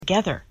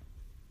together.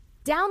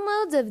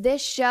 Downloads of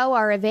this show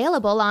are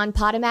available on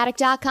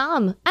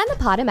Podomatic.com and the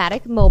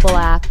Podomatic mobile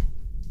app.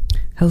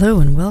 Hello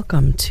and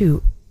welcome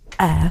to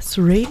Ass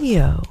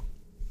Radio.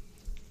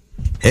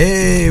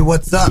 Hey,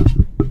 what's up?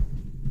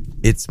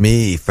 It's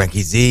me,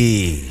 Frankie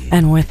Z.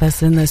 And with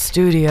us in the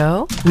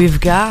studio, we've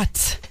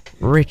got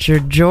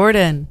Richard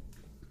Jordan.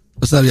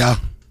 What's up, y'all?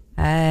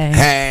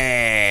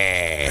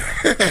 Hey.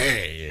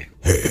 Hey.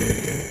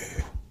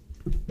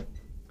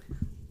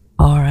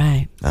 All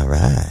right. All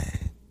right.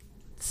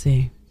 Let's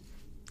see.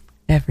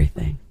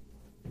 Everything.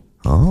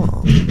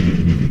 Oh.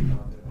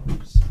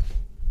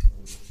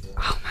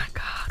 Oh my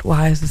God.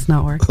 Why is this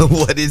not working?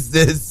 What is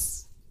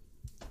this?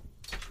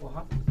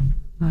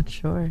 Not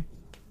sure.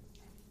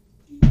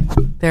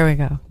 There we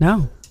go.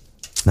 No.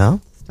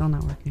 No? Still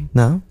not working.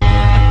 No?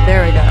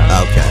 There we go.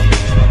 Okay.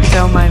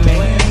 Don't mind me.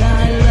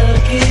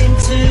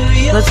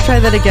 Let's try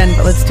that again,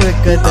 but let's do it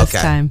good this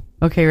time.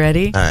 Okay,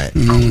 ready? All right.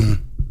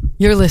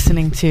 You're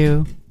listening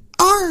to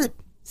Art.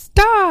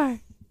 Star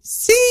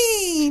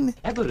Scene.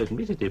 Never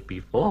admitted it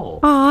before.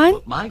 on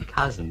But my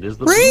cousin is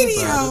the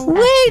Radio.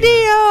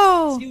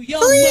 radio.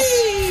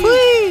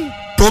 Free.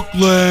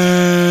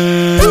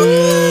 Brooklyn.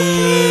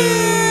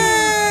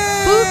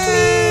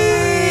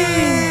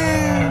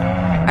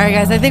 All right,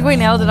 guys. I think we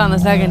nailed it on the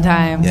second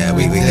time. Yeah,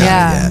 we got it.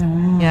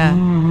 Yeah.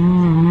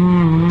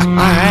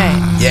 All right.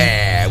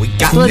 Yeah, we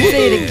got So let's it.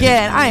 say it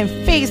again. I am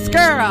Face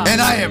Girl.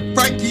 And I am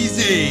Frankie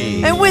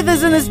Z. And with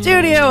us in the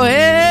studio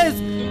is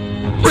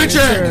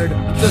Richard.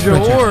 Just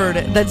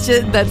Jordan. That's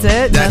it. That's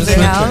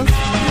Nothing Richard. else.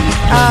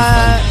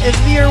 If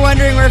you're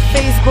wondering where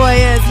Faceboy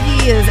is,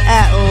 he is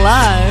at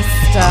Lust,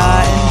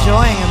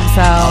 enjoying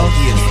himself. Oh,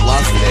 he is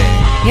lusting.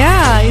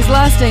 Yeah, he's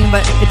lusting,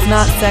 but it's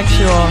not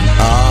sexual.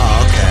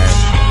 Oh, okay.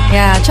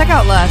 Yeah, check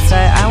out Lust.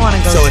 I want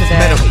to go So it's today.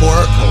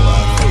 metaphorical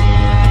lust.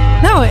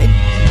 No,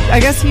 I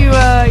guess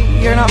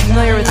you're not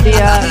familiar with the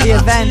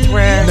event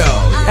where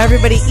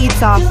everybody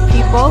eats off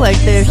people, like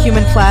the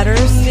human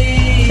platters.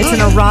 It's an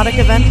erotic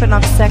event, but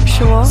not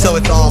sexual. So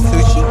it's all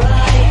sushi?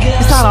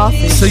 It's not all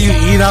sushi. So you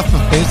eat off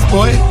of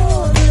Faceboy?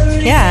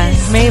 Yeah,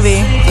 maybe.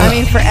 I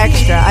mean, for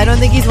extra. I don't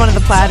think he's one of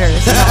the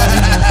platters. He's not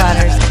one of the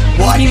platters.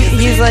 What?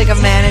 He's like a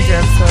manager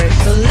of sorts.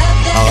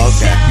 Oh,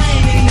 okay.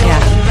 Yeah.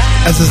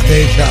 That's his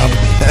day job.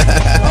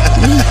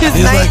 His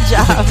He's night like-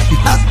 job.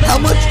 How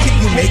much can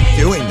you make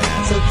doing that?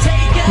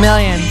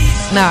 Millions.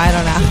 No, I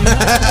don't know.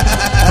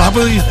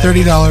 Probably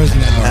 $30 an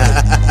hour.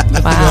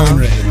 That's Wow. the going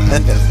rate,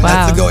 man. Wow.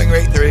 That's the going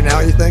rate 30 now,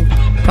 you think?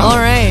 All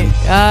right.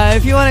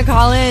 If you want to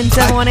call in,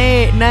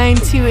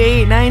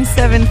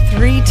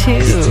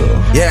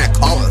 718-928-9732. Yeah,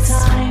 call us.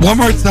 One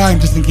more time,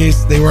 just in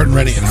case they weren't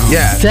ready at home.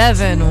 Yeah.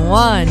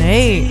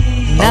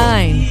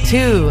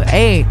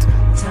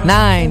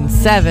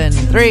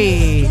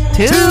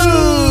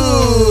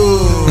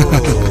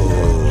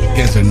 718-928-9732. You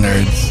guys are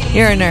nerds.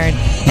 You're a nerd.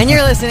 And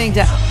you're listening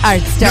to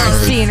Art Star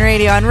Scene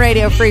Radio on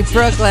Radio Free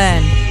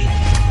Brooklyn.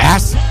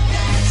 Ass.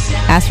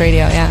 Ask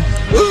Radio, yeah.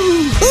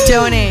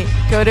 Donate.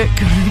 Go to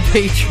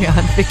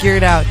Patreon. Figure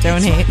it out.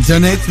 Donate.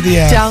 Donate to the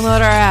ass. Download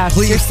our app.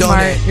 Please You're smart.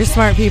 donate. You're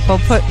smart people.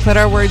 Put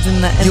our words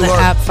in the You are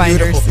app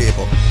finders.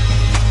 beautiful people.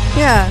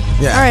 Yeah.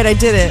 Yeah. All right, I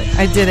did it,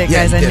 Yeah,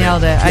 guys. you I did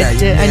nailed it. Yeah, I you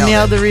did. I nailed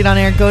nailed it. the read on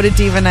air. Go to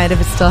Diva Night if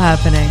it's still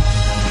happening.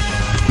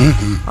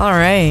 All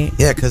right.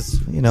 Yeah, because,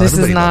 you know, This is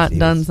everybody not loves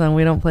done, divas. son.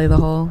 We don't play the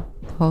whole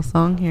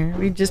song here.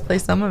 We just play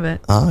some of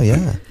it. Oh,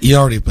 yeah. You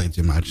already played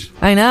too much.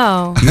 I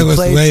know. I was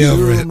Play way too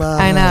over it. much.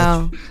 I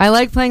know. I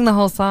like playing the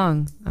whole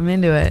song. I'm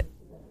into it.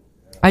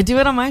 I do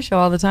it on my show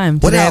all the time.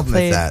 What Today I album is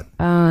played- that?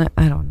 I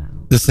don't know.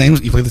 The same.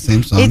 You play the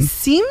same song. It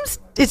seems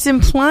it's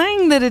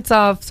implying that it's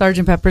off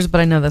Sgt. Pepper's, but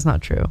I know that's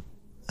not true.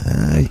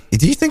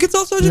 Do you think it's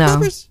also Sgt. No,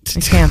 Pepper's?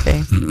 it can't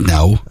be.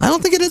 no. I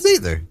don't think it is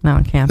either. No,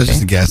 it can't That's be.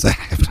 just a guess. I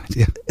have no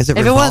idea. Is it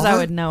If it was, I Revolver?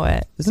 would know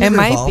it. Isn't It it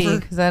might be Revolver?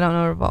 because I don't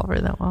know Revolver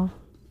that well.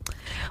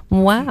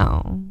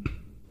 Wow.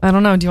 I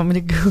don't know. Do you want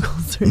me to Google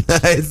search?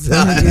 It's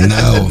No.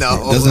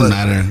 no. It doesn't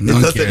matter. No it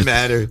one doesn't cares.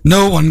 matter.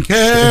 No one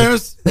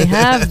cares. We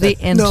have the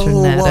No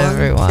internet, one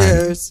everyone.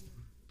 cares.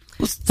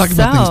 Let's talk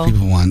about So- things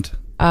people want.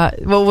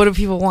 Well, what do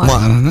people want?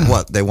 I don't know.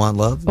 What? They want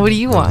love? What do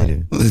you What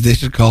want? do? They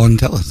should call and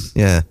tell us.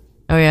 Yeah.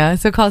 Oh, yeah.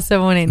 So call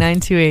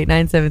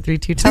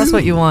 718-928-9732. Tell us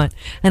what you want.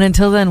 And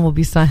until then, we'll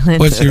be silent.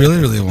 What you really,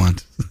 really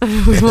want.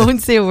 We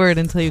won't say a word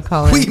until you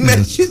call We in.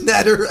 mentioned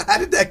that, or how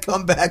did that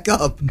come back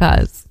up?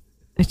 Because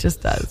it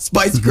just does.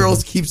 Spice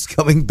Girls keeps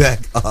coming back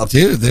up.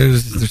 Dude, they're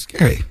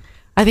scary.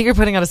 I think you're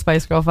putting out a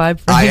Spice Girl vibe.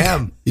 For I me.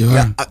 am. You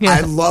Yeah, are. Yeah. I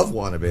love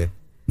Wannabe.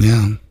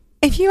 Yeah.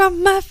 If you are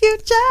my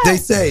future, They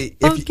say,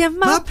 don't if you, get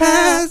my my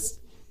past,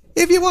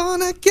 if you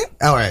want to get...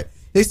 All right.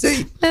 They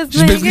say, let's She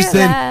make basically it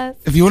said, last.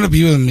 if you want to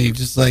be with me,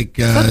 just like,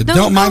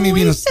 don't mind me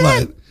being a always say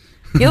slut.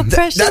 Your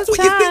precious that's what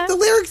you think time. the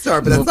lyrics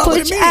are, but that's We'll not what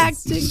put it your means.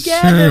 act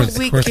together. Sure,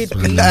 We of course could it's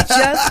what it be means.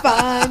 just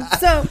fine.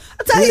 So I'll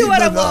tell you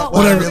what I want.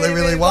 What I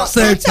really want.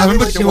 Say, tell me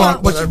what you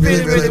want. What I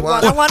really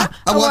want. I wanna.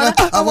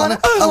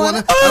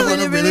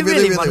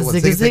 Really want.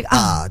 Zig, zig,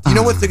 Ah. Do you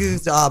know what zig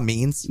zig ah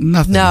means?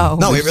 Nothing. No.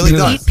 No, it really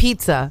does. Eat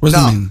pizza. What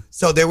does it No. mean?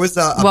 So there was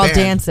a While band.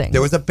 dancing.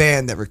 There was a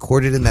band that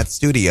recorded in that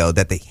studio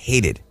that they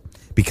hated.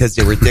 because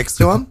they were dicks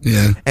to him.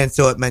 Yeah. And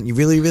so it meant you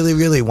really, really,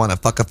 really want to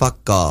fuck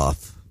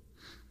off.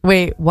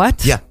 Wait,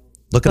 what? Yeah.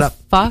 Look it The up.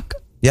 fuck?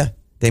 Yeah.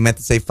 They meant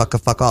to say fuck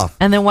off.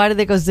 And then why did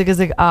they go zig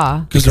zig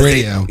ah? Because the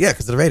radio.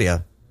 Because of the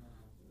radio.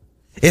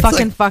 It's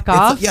Fucking fuck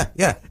off? Yeah.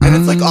 And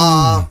it's like,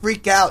 aw,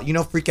 freak out. You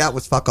know, freak out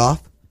was fuck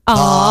off.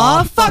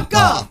 Aw, fuck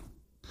off.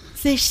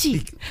 C'est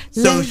chic.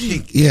 So Love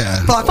chic.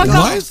 Yeah. Fuck Why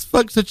off. is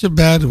fuck such a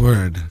bad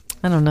word?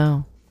 I don't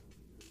know.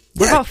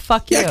 What about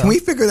fuck you? Yeah, can we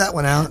figure that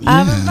one out?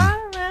 I'm Yeah.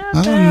 around I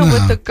don't there know.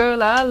 with the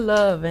girl I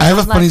love. And I have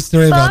a I'm funny like,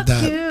 story about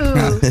fuck that.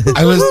 you.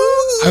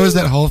 I was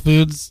at Whole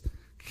Foods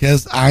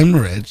because I'm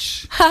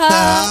rich.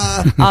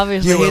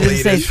 Obviously, You he didn't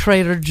say elitist.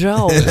 Trader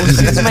Joe's.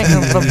 He's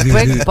making the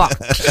big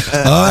bucks.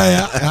 Oh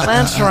yeah.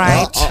 That's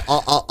right.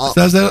 So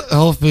I was at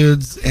Whole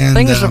Foods and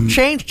Things have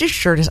changed. This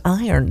shirt is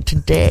ironed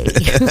today.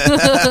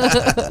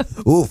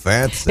 Ooh,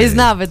 fancy. It's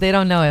not, but they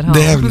don't know at home.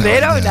 They have no They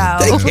don't idea.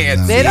 know. They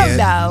can't They see don't it.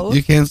 know.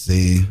 You can't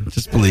see.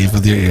 Just believe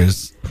with your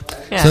ears.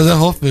 Yeah. So I was at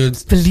Whole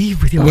Foods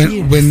Believe with your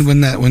ears.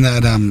 when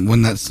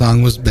that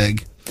song was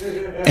big,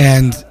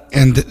 and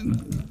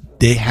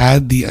they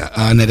had the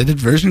unedited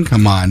version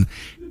come on,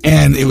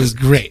 and it was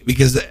great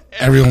because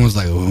everyone was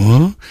like,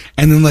 "Huh?"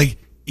 And then like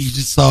you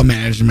just saw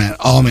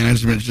all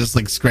management just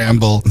like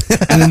scramble,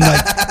 and then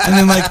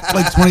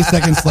like 20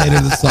 seconds later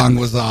the song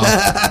was off,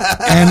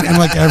 and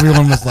like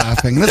everyone was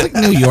laughing. And it's like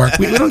New York,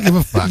 we don't give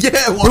a fuck.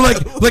 Yeah, we're like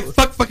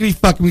fuckity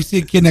fuck, and we see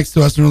a kid next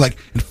to us, and we're like,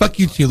 and fuck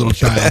you too, little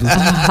child.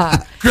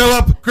 grow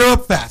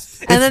up fast.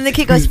 And then the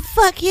kid goes,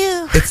 "Fuck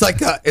you." It's like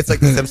the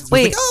Simpsons.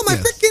 Wait, Like, oh my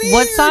yes. freaking ears.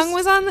 What song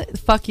was on?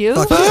 Fuck you.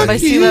 Fuck You. By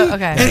CeeLo.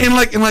 Okay. And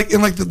like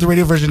the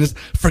radio version is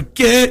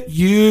 "Forget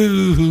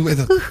You."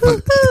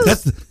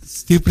 That's the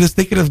stupidest.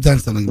 They could have done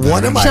something better.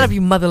 One of my- Shut up,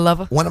 you mother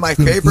lover. One of my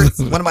favorite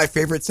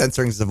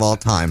censorings of all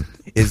time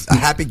is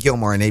Happy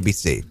Gilmore on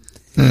ABC.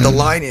 The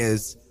line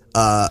is,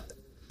 a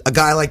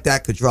guy like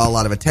that could draw a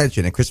lot of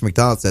attention, and Chris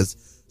McDonald says,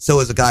 "So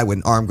is a guy with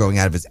an arm growing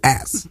out of his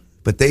ass."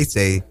 But they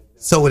say,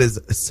 so is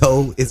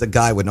a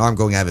guy with an arm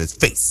going out of his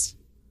face.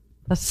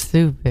 That's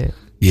stupid.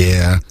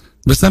 Yeah,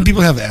 but some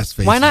people have ass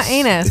faces. Why not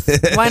anus?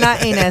 Why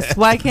not anus?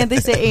 Why can't they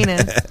say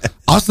anus?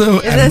 Also,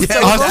 Is it a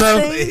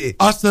Yeah,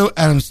 also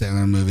Adam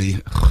Sandler movie.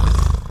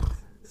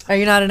 Are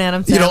you not an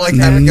Adam Sandler? You don't like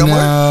fan? Happy Gilmore?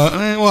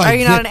 Well, Are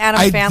you not an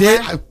Adam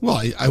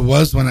Sandler? I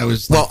was when I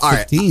was Well, like all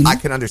right, 15. I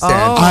can understand.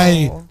 Oh.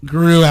 I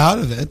grew out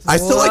of it. I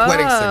still like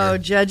Wedding Oh,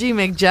 Singer. Judgy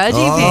McJudgy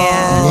Oh.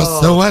 pants.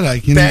 Well, so what? I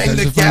can Bang judge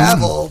the if I want.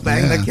 gavel,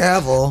 bang Yeah. the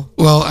gavel.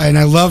 Well, and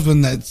I loved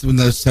when those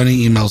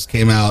Sony emails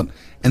came out,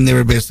 and they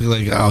were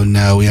basically like, "Oh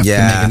no, we have to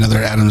Yeah. make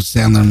another Adam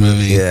Sandler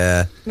movie."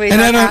 Yeah. Wait, and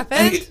that I don't.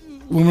 happened?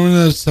 Remember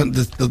those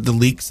the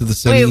leaks of the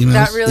Sony Wait, emails?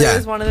 that really Yeah.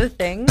 was one of the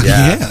things?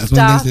 Yeah. Yeah, that's one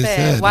Stop of the things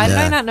they it. said. Why did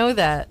Yeah. I not know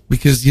that?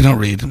 Because you don't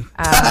read.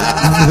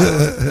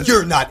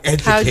 You're not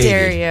educated. How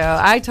dare you?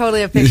 I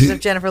totally have pictures of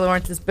Jennifer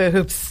Lawrence's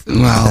boobs.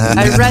 Well,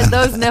 I read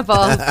those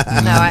nipples.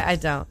 No, I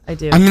don't. I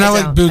do. I mean, I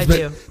like don't. boobs, I but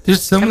do.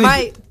 there's so I many.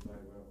 might.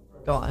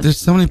 Go on. There's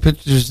so many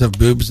pictures of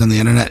boobs on the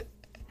internet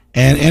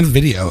and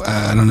video.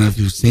 I don't know if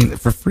you've seen it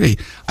for free.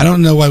 I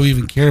don't know why we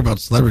even care about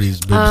celebrities'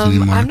 boobs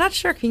anymore. I'm not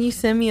sure. Can you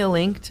send me a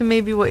link to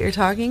maybe what you're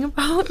talking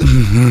about?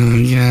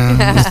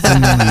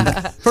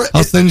 Yeah,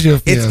 I'll send you a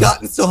few. It's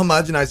gotten so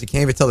homogenized you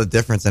can't even tell the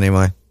difference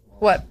anymore.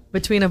 What?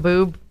 Between a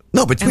boob?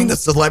 No, between the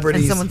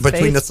celebrities, someone's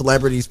between face? the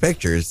celebrities'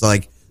 pictures,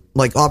 like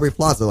Aubrey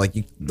Plaza,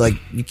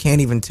 you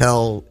can't even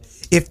tell.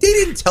 If they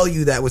didn't tell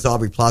you that was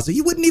Aubrey Plaza,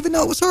 you wouldn't even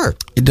know it was her.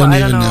 I don't Well, I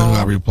even don't know who know.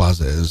 Aubrey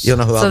Plaza is. You don't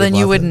know who So Aubrey then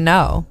you Plaza wouldn't is?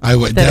 know. I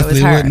would that it was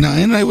definitely her. wouldn't know,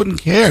 and I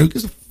wouldn't care. Who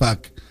gives a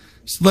fuck?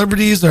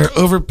 Celebrities are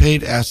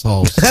overpaid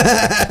assholes.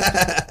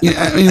 Yeah,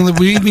 I mean,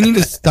 we need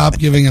to stop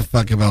giving a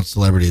fuck about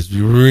celebrities.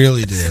 We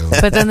really do.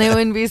 But then they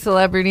wouldn't be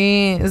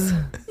celebrities.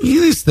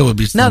 You still would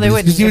be No, celebrities. they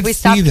wouldn't. 'cause you If would we see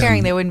stopped them.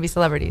 caring, they wouldn't be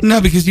celebrities. No,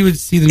 because you would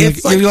see them.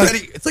 It's like you're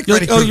Freddy- it's like you're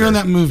Freddy oh, you're in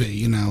Krueger. that movie.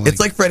 You know, It's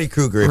like Freddy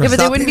Krueger. If Yeah, you but they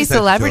stop wouldn't be paying attention to him,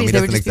 celebrities. he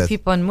They would doesn't just be exist.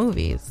 people in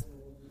movies.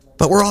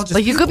 But we're all just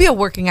Like you could be a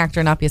working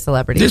actor and not be a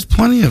celebrity. there's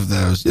plenty of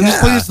those. And there's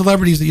Yeah. plenty of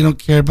celebrities that you don't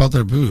care about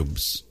their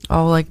boobs.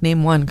 Oh, like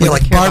name one. 'cause Yeah, I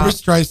like care Barbara about-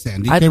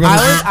 Streisand. Do you I care about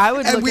her boobs?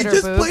 would and look we at her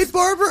just boobs. played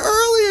Barbara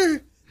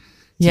earlier.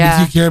 Yeah.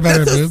 Do you care about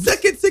That's her a boobs?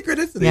 second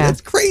synchronicity. Yeah.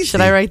 That's crazy. Should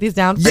I write these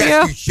down for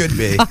Yes, you? you should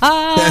be.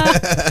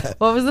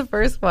 What was the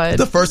first one?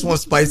 The first one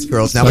was Spice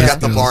Girls. Now we Spice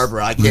got the Girls.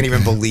 Barbara. I can't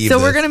even believe so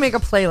this. we're gonna make a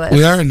playlist.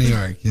 We are in New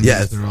York. You know,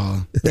 Yes. they're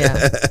all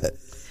Yeah.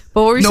 But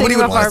what were you Nobody saying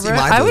would about wanna see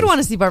Barbara? my I would boobs.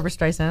 want to see Barbara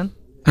Streisand.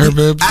 her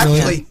boobs. Actually,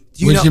 really? do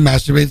you Would know- you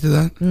masturbate to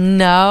that?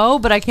 No,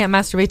 but I can't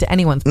masturbate to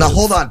anyone's Now boobs.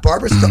 hold on,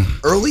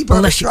 early Barbara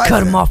Unless you Streisand.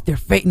 cut them off their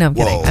face. No, I'm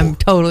kidding. Whoa. I'm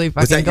totally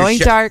Was fucking that your going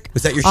dark.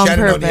 Was that your on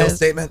Shannon O'Neill purpose.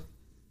 statement?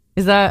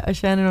 Is that a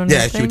Shannon O'Neill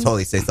Yeah, thing? she would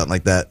totally say something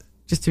like that.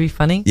 Just to be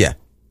funny? Yeah.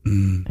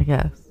 I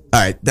guess. All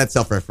right, that's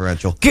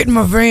self-referential. Get in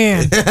my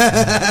van.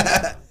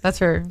 That's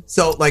her.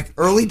 So,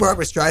 early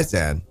Barbara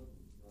Streisand.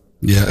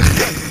 Yeah.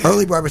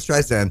 Early Barbara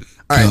Streisand.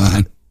 All Go right.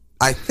 on.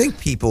 I think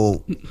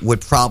people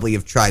would probably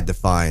have tried to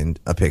find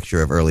a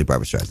picture of early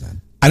Barbara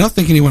Streisand. I don't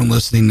think anyone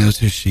listening knows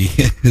who she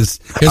is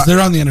because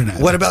they're on the internet.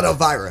 What about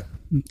Elvira?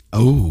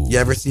 Oh. You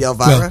ever see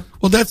Elvira?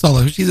 Well, that's all.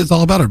 It's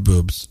all about her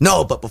boobs.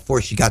 No, but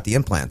before she got the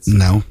implants.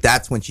 No.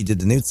 That's when she did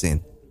the nude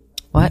scene.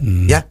 What?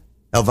 Yeah.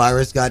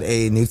 Elvira's got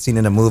a nude scene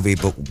in a movie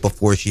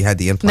before she had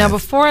the implant. Now,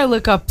 before I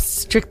look up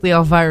strictly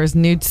Elvira's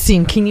nude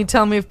scene, can you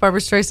tell me if Barbara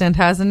Streisand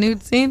has a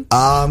nude scene?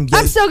 Yeah.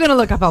 I'm still going to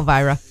look up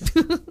Elvira.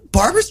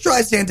 Barbara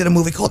Streisand did a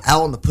movie called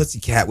Owl and the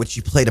Pussycat, which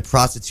she played a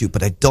prostitute,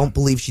 but I don't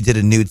believe she did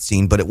a nude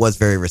scene, but it was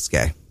very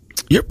risque.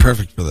 You're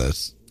perfect for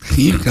this.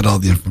 You've got all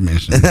the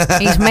information.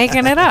 He's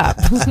making it up.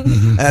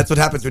 That's what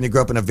happens when you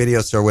grow up in a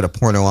video store with a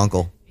porno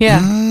uncle. Yeah.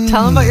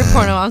 Tell him about your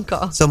porno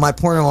uncle. So my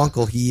porno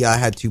uncle, he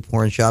had 2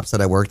 porn shops that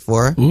I worked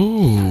for.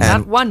 Ooh.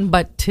 Not one,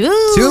 but 2.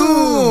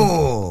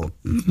 2!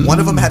 One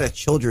of them had a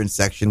children's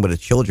section with a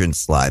children's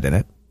slide in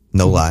it.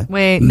 No lie.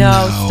 Wait, no,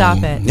 No. stop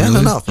it. Yeah,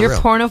 no, for Your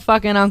real. porno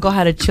fucking uncle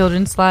had a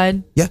children's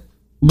slide? Yeah.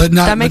 But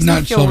not, That makes but me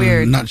not feel children,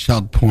 weird. not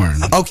child porn.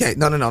 Okay,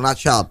 no, not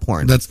child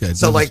porn. That's good.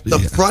 So, That like,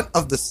 must be- the front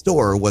of the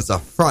store was a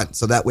front,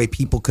 so that way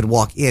people could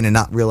walk in and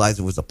not realize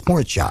it was a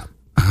porn shop.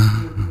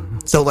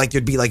 So, like,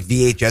 there'd be, like,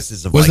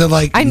 VHSs of, Was it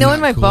like I know not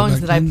in my cool bones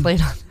back that I then?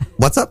 played on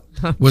What's up?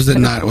 Was it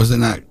not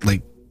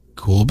like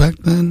cool back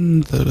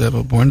then to have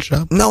a porn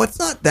shop? No, it's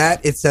not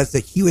that. It says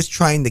that he was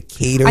trying to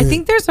cater. I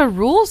think there's a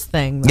rules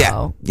thing,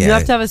 though. Yeah, You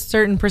have to have a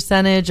certain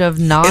percentage of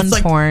It's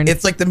like- non-porn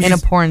it's like the in a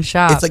muse- porn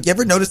shop. It's like, you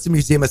ever notice the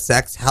Museum of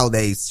Sex, how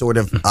they sort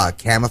of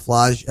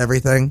camouflage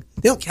everything?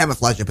 They don't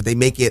camouflage it, but they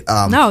make it...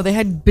 no, they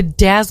had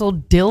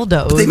bedazzled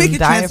dildos They make and it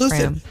diaphragm.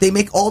 translucent. They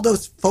make all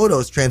those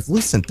photos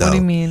translucent, though. What do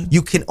you mean?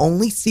 You can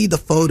only see the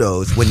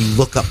photos when you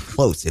look up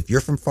close. If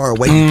you're from far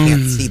away, you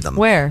can't see them.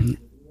 Where?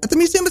 At the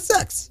Museum of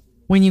Sex.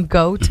 When you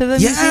go to the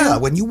Yeah,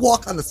 museum? when you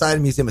walk on the side of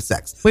the Museum of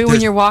Sex. Wait, when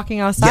There's- you're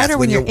walking outside Yes, or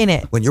when you're in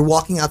it? When you're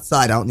walking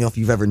outside, I don't know if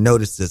you've ever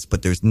noticed this,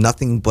 but there's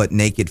nothing but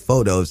naked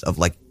photos of,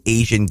 like,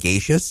 Asian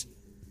geishas.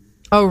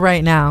 Oh,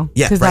 right now.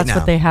 Yeah, Because right that's now.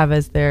 what they have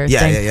as their Yeah,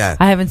 thing. yeah.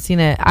 I haven't seen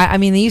it. I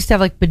mean, they used to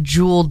have like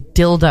bejeweled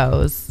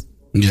dildos.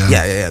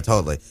 Yeah.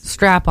 Totally.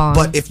 Strap on.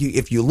 But if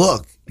you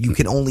look, you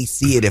can only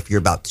see it if you're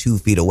about 2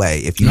 feet away.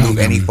 If you move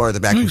any farther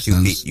back than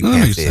 2 feet, you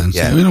can't see it.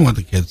 Yeah. We don't want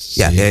the kids to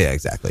see. Yeah,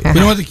 exactly. We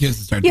don't want the kids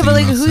to start yeah, but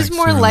like, thinking about who's sex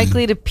more or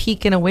likely to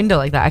peek in a window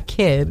like that? A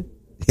kid.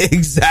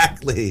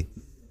 Exactly.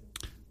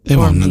 They or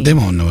won't me. they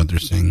won't know what they're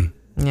seeing.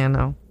 Yeah,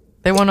 no.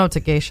 They won't know it's a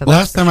geisha.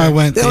 Last time I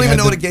went, They don't even had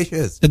know the- what a geisha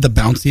is. Did the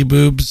bouncy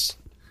boobs.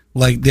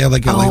 Like they had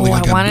like a, Oh,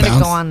 like I a wanted to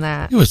bounce. go on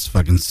that. It was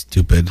fucking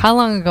stupid. How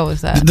long ago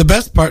was that? The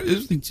best part, it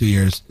was like 2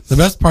 years. The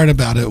best part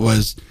about it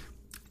was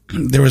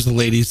there was a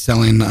lady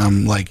selling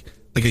like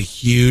a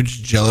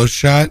huge Jello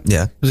shot.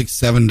 Yeah. It was like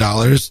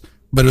 $7,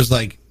 but it was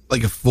like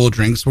a full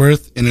drink's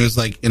worth, and it was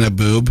like in a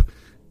boob.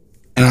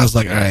 And I was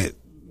like, all right,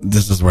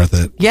 this is worth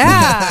it.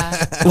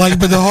 Yeah. Like,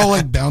 but the whole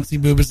like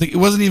bouncy boob, it's like it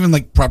wasn't even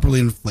like properly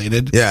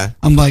inflated. Yeah.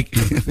 I'm like,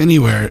 if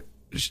anywhere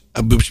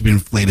a boob should be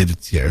inflated,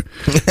 it's here.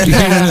 You know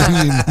what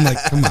I mean? I'm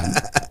like, come on.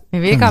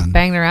 Maybe it got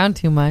banged around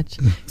too much.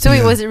 So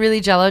wait, was it really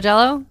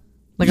Jello?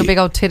 Like a big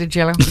old titted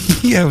Jello?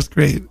 Yeah, it was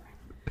great.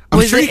 I'm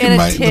Was sure it you can in a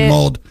buy the tit?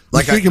 mold.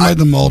 Like I'm sure you can buy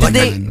the mold. Did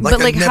they- online. Like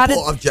But, a like, how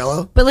nipple did- of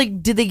Jello. But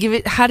like, did they give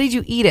it? How did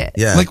you eat it?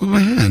 Yeah. Like with my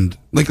hand,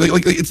 like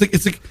it's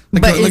like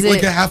But is like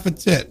it- a half a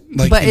tit.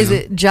 Like, But you is know.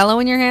 it Jello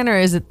in your hand or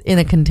is it in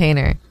a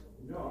container?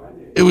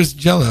 It was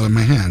Jello in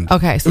my hand.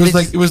 Okay, so it was they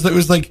like just-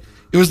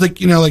 it was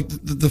like you know like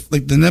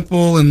the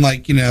nipple and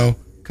like you know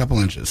a couple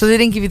inches. So they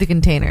didn't give you the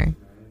container.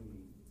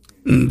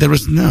 There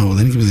was no.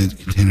 They didn't give me the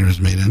container it was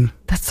made in.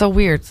 That's so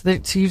weird.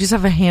 So you just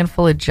have a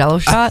handful of Jello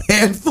shot,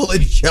 Handful of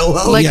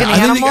Jello. Like an I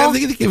think animal? I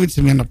think they gave it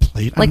to me on a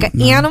plate. I like don't an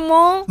know.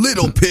 animal.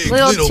 Little pig.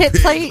 Little tit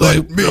pig. plate?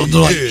 Like, me,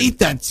 they're like, yeah. eat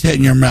that tit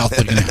in your mouth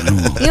like an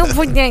animal. You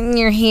put that in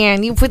your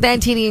hand. You put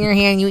that titty in your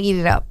hand. You eat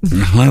it up.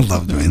 I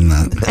love doing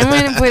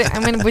that.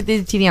 I'm gonna put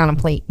the titty on a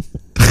plate.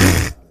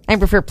 I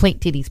prefer plate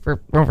titties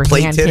over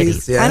Plate hand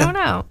titties, yeah. I don't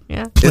know.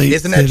 Yeah. Plate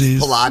Isn't that titties.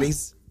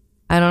 Pilates?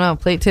 I don't know.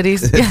 Plate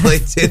titties. Yes.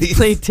 Plate titties.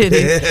 Plate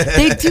titties.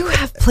 They do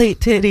have plate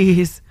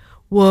titties.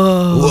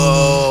 Whoa.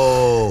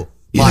 Whoa.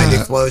 Mind Yeah.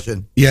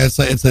 explosion. Yeah,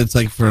 it's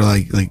like for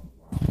like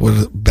what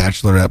are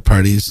bachelorette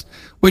parties,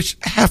 which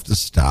have to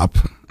stop,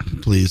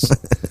 please.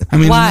 I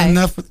mean, Why?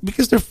 enough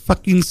because they're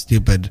fucking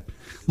stupid.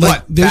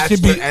 Like What? there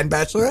should Bachelor be and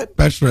bachelorette?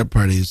 bachelorette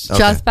parties,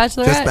 Just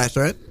bachelorette? Just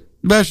bachelorette?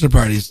 bachelor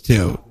parties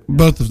too.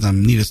 Both of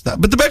them need to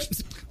stop. But the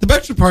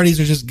bachelor parties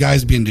are just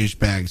guys being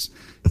douchebags.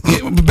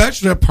 The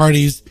bachelorette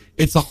parties,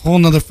 it's a whole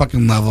nother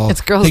fucking level. It's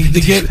girls They, being they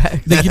get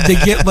douchebags. they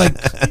get like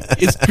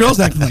it's girls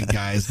acting like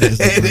guys.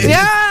 Basically.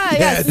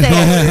 Yeah. Say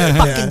it.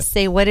 Fucking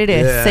say what it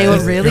is. Yeah. Say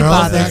what really Girls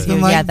bothers acting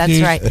you. like Yeah, that's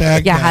right.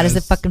 douchebag Yeah, how does it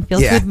guys. fucking feel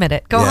Yeah. to admit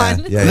it? Go Yeah. on.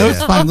 Yeah, No, yeah, it's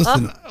yeah. fine.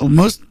 Listen,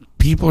 most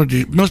people are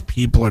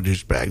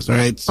douchebags. All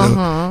right,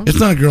 so it's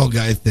not a girl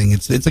guy thing.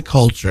 It's a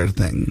culture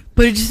thing.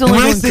 But it's just And only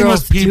when I when say girls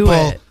most people, do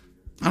it.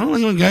 I don't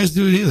like when guys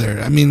do it either.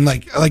 I mean,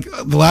 like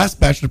the last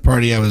bachelor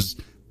party I was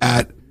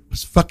at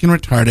was fucking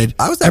retarded.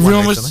 I was at Everyone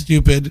one was recently.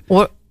 stupid.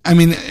 What? I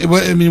mean, it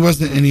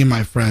wasn't any of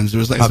my friends. It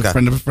was like it was Okay. a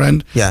friend of a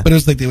friend. Yeah. But it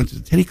was like they went to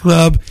the titty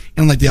club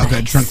and like they all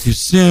got drunk too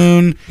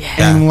soon. Yeah.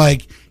 And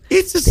like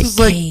it's just They was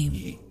like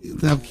came.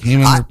 they all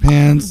came in their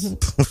pants.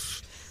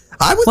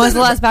 I was What was at the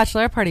a- last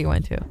bachelorette party you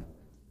went to?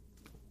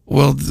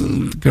 Well,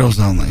 girls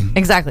only.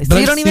 Exactly. So But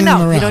you I've don't seen even them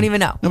know. You around. don't even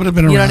know. No, but I've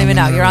been You around don't even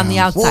know. them You're on the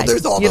around. outside. Well,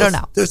 there's all you those,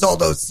 don't know. There's all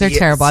those. They're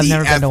terrible. I've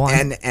never been to one.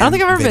 CFNM I don't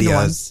think I've ever been to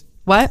one. videos.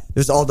 What?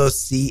 There's all those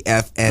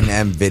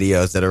CFNM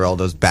videos that are all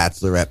those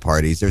bachelorette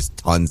parties. There's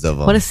tons of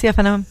them. What is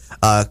CFNM?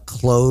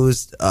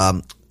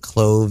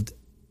 Clothed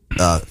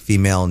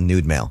female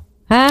nude male.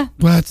 Huh?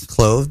 What?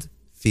 Clothed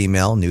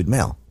female nude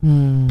male.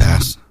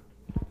 Pass.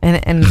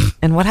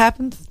 And what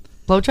happens?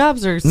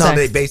 Blowjobs or No, sex?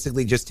 they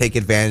basically just take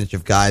advantage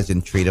of guys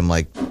and treat them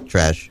like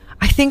trash.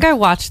 I think I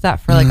watched that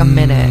for like a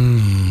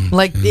minute.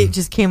 Like it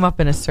just came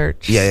up in a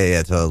search.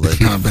 Yeah, totally.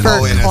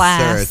 For in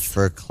class. a search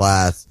for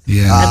class.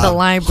 Yeah. At the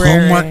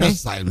library. Homework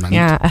assignment.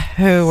 Yeah, a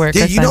homework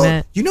Dude,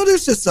 assignment. you know,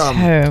 there's this they do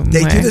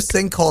Homework. this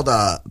thing called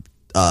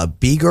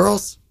B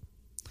girls,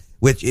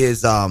 which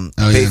is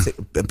basic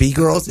B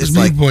girls. There's It's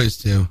like boys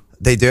too.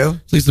 they do.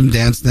 It's like some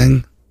dance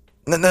thing.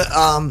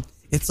 No,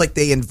 it's like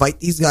they invite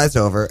these guys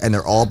over, and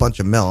they're all a bunch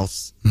of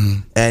MILFs,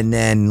 and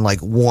then like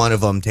one of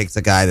them takes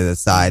a guy to the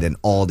side, and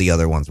all the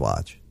other ones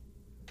watch.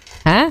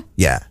 Huh?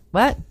 Yeah.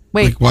 What?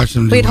 Wait. Like, watch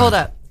them do Wait, what? hold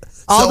up.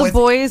 All the it's-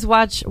 boys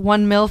watch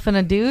one MILF and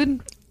a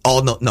dude?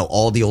 All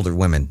all the older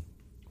women.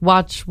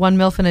 Watch one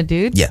MILF and a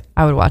dude? Yeah.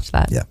 I would watch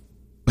that. Yeah.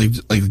 Like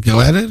go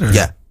at it or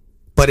Yeah.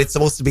 But it's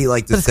supposed to be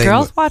like the But it's thing.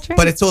 girls watching?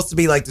 But it's supposed to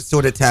be like the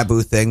sort of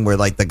taboo thing where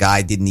like the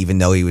guy didn't even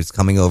know he was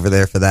coming over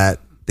there for that.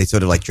 They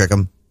sort of like trick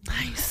him.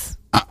 Nice.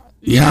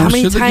 Yeah. How I'm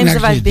many sure they can times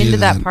have I actually been do to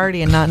that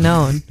party and not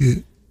known?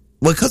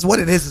 Well, because what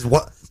it is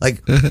what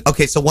like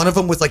okay, so one of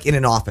them was like in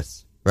an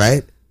office,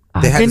 right?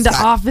 I've been this to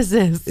guy-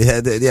 offices.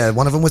 Yeah,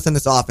 one of them was in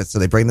this office, so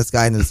they bring this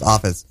guy into this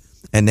office,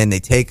 and then they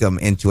take him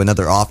into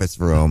another office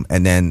room,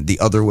 and then the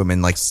other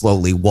women like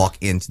slowly walk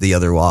into the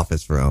other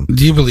office room.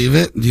 Do you believe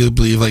it? Do you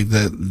believe like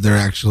that they're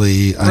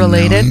actually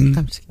Related? unknowing?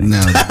 I'm just kidding.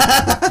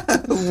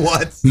 No.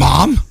 What?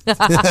 Mom?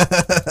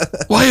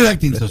 Why are you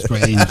acting so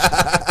strange?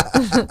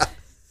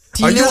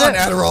 Do Are you you know on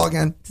that, Adderall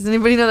again? does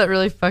anybody know that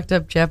really fucked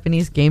up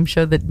Japanese game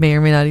show that may or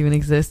may not even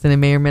exist and it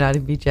may or may not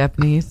even be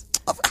Japanese?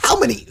 How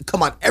many?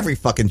 Come on, every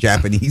fucking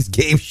Japanese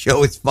game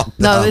show is fucked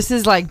No, up. this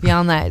is like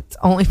beyond that. It's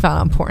only found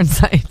on porn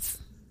sites.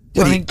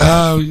 Do What you do you-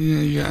 wanna- Oh,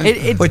 yeah.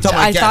 It, Wait, talking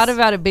about I guess. thought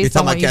about it based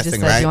You're on talking what about you just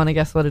guessing, said. right? Do you want to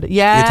guess what it is? You're talking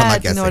Yeah,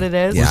 about do you know what it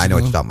guessing. is? Yeah, I know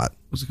what you're talking about.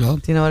 What's it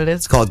called? Do you know what it is?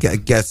 It's called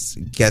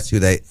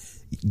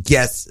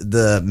guess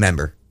the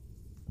member.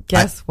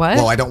 Guess what?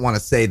 Well, I don't want to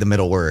say the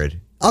middle word.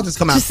 I'll just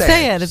come out and Just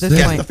say it at this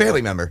Guess point. the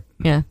family member.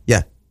 Yeah.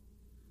 Yeah.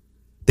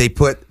 They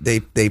put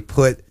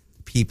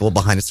people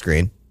behind a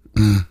screen,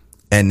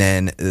 and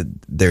then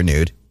they're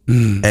nude,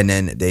 and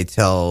then they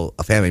tell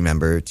a family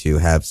member to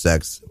have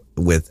sex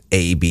with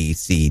A, B,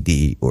 C,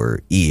 D, or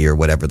E, or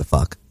whatever the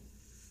fuck,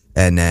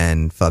 and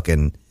then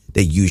fucking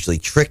they usually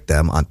trick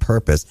them on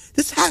purpose.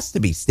 This has to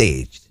be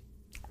staged.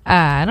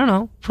 I don't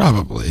know.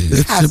 Probably.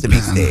 This has to be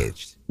Japan.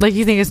 staged. Like,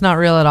 you think it's not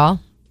real at all?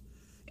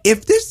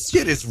 If this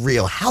shit is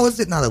real, how is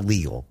it not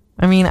illegal?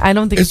 I mean, I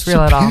don't think it's, real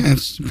Japan. at all.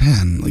 It's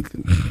Japan. Like,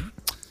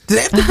 Do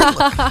they have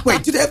different,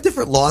 wait, do they have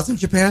different laws in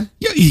Japan?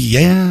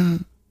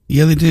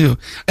 yeah, they do.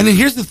 And then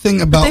here's the thing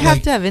about they have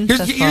like, to have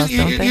incest laws,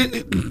 don't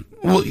they?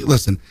 Well,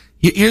 listen.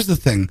 Here's the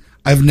thing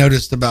I've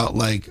noticed about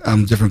like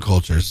different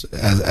cultures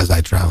as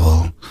I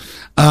travel.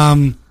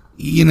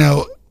 You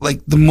know,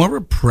 like the more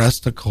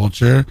repressed a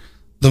culture,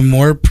 the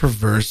more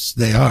perverse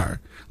they are.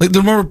 Like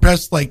they're more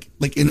repressed, like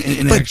in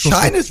But actual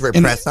China's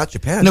repressed, not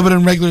Japan. No, but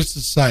in regular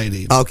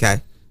society.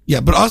 Okay. Yeah,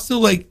 but also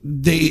like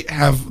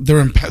they're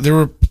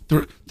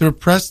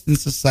repressed in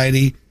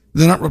society.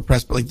 They're not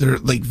repressed, but like they're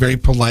like very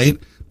polite,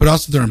 but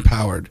also they're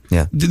empowered.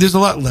 Yeah. There's a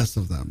lot less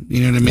of them.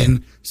 You know what I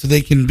mean? So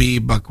they can be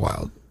buck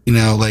wild. You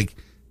know, like.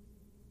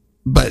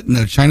 But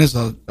no, China's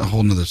a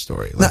whole nother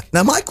story. Like,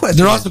 Now my question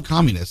they're is- also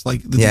communists.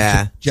 Like the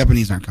Yeah.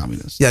 Japanese aren't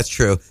communists. Yeah, that's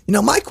true. You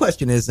know, my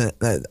question is,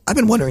 I've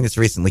been wondering this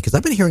recently because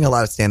I've been hearing a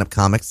lot of stand-up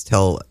comics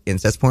tell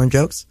incest porn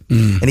jokes,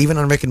 and even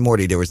on Rick and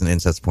Morty there was an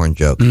incest porn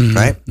joke,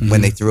 right?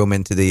 When they threw him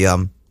into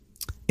the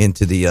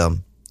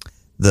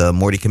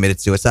Morty committed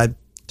suicide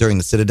during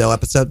the Citadel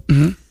episode.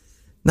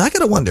 Now I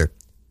gotta wonder,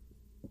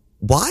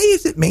 why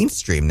is it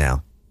mainstream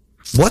now?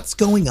 What's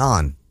going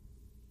on?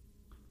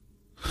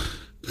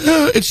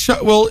 It's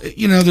well,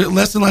 you know,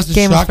 less and less is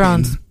Game of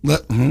shocking.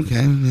 Thrones.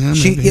 Okay,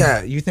 yeah,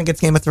 maybe. You think it's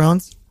Game of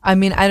Thrones? I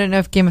mean, I don't know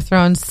if Game of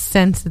Thrones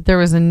sensed that there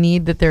was a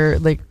need that they're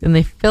like, and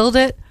they filled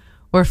it,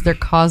 or if they're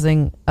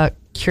causing a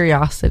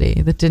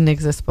curiosity that didn't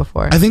exist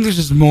before. I think there's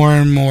just more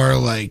and more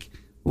like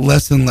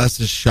less and less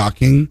is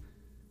shocking,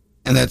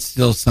 and that's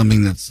still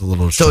something that's a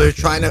little. So they're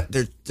shocking. trying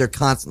to they're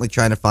constantly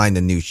trying to find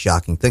a new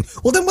shocking thing.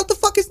 Well, then what the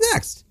fuck is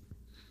next?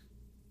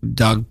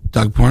 dog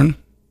porn.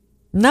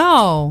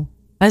 No,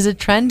 as a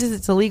trend,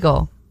 it's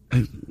illegal.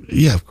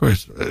 Yeah, of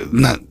course.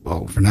 Not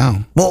well for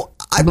now. Well,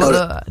 I've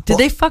noticed. Did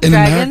they fuck in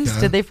dragons?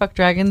 America- Did they fuck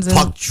dragons? In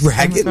Fuck Game of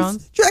dragons?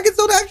 Thrones? Dragons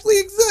don't actually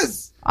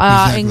exist. In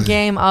Exactly.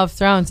 Game of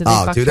Thrones, did they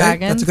Oh, fuck do they?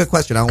 dragons? That's a good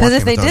question. I don't Because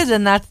watch if Game they of Thrones. did,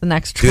 then that's the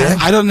next Do they?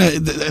 trend. I don't know.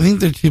 I think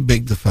they're too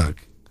big to fuck.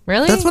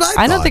 Really? That's what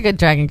I don't thought. think a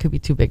dragon could be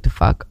too big to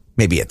fuck.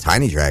 Maybe a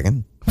tiny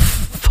dragon.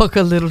 Fuck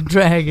a little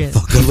dragon.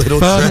 Fuck a little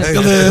Fuck dragon.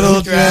 a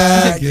little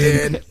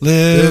dragon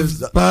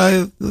lives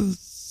by the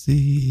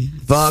sea.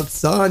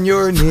 Fucks on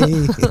your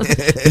knee.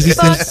 Is he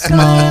so Fuck a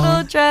small?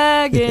 little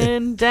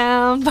dragon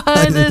down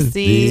by the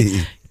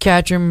sea.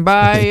 Catch him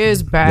by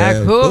his back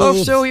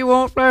hoof so he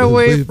won't fly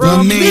away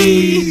from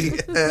me.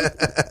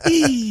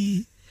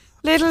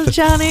 Little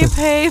Johnny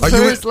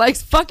Papers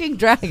likes fucking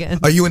dragons.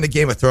 Are you in the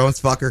Game of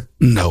Thrones, fucker?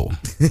 No.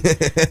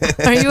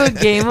 Are you a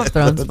Game of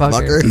Thrones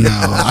fucker? No,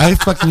 I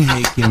fucking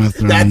hate Game of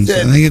Thrones. That's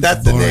it. I think it's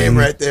That's boring. the name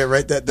right there.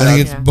 Write that I down.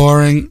 think it's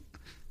boring.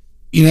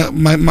 You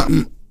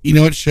know, you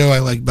know what show I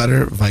like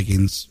better?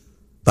 Vikings.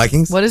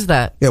 Vikings? What is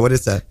that? Yeah, what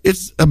is that?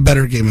 It's a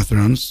better Game of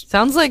Thrones.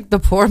 Sounds like the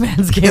poor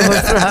man's Game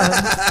of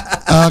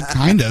Thrones.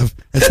 Kind of.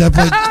 Except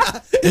like,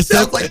 It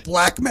sounds like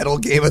black metal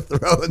Game of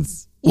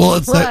Thrones. well,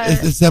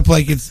 except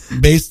like it's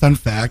based on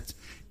fact,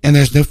 and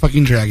there's no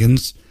fucking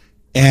dragons,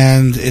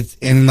 and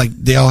like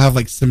they all have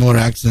like similar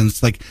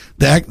accents. Like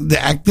the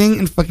acting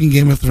in fucking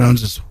Game of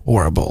Thrones is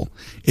horrible.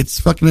 It's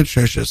fucking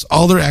atrocious.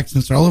 All their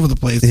accents are all over the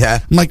place. Yeah.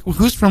 I'm like,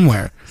 who's from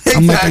where?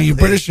 I'm like, are you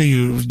Exactly. British? Are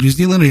you New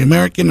Zealand? Are you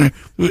American? Or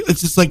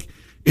it's just like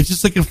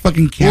a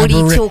fucking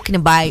cabaret.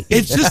 about?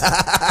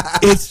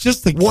 It's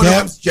just a One of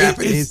them's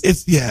Japanese.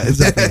 It's yeah,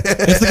 exactly.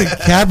 It's like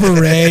a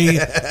cabaret.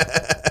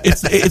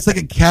 It's like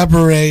a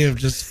cabaret of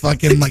just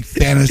fucking like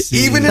fantasy.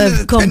 Even in a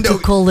I've come to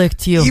Nintendo,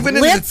 collect you. even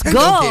in Let's a Nintendo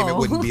go. game, it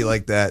wouldn't be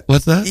like that.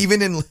 What's that?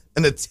 Even in a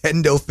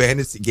Nintendo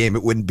fantasy game,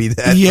 it wouldn't be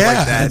that. Yeah,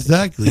 like that.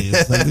 exactly.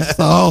 It's like it's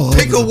all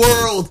Pick a over.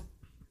 world.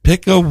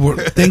 Pick a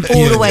word. Thank you.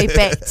 All the way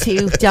back to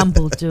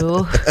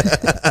Dumbledore.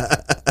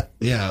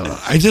 Yeah,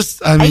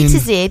 I mean,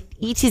 Z,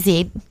 E to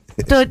Z.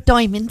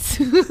 Diamonds.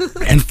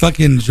 and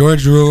fucking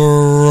George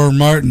R.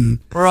 Martin.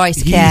 Royce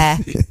He- care.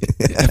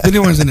 If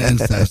anyone's into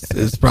incest,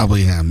 it's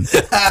probably him.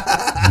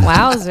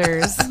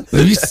 Wowzers.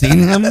 Have you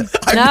seen him?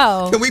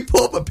 No. Can we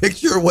pull up a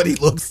picture of what he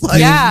looks like?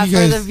 Yeah, you for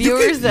guys- the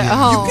viewers at You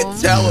home.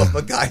 can tell if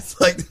a guy's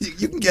like,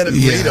 you can get him,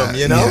 read him,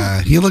 you know?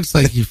 Yeah, he looks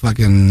like he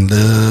fucking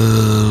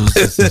loves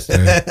his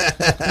sister.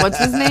 What's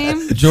his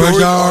name? George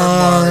George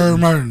R. R.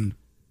 Martin.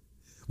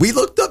 We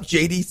looked up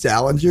J.D.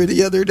 Salinger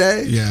the other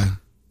day, Yeah.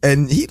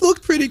 and he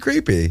looked pretty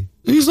creepy.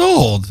 He's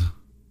old.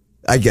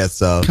 I guess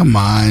so. Come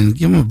on,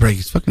 give him a break.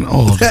 He's fucking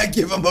old.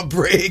 Give him a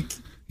break.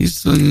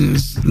 He's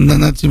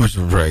not too much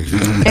of a break.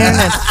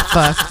 Internet's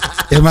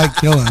fucked. It might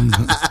kill him.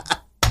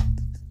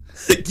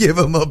 Give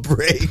him a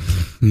break.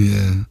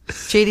 Yeah.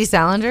 JD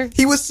Salinger?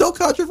 He was so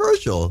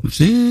controversial.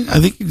 See, I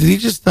think, did he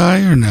just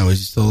die or no? Is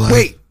he still alive?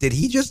 Wait, did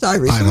he just die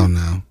recently? I don't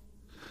know.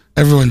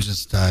 Everyone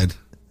just died.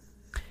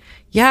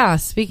 Yeah,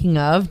 speaking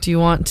of, do you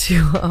want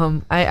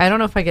to I don't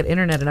know if I get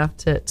internet enough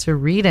to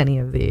read any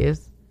of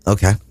these.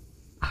 Okay.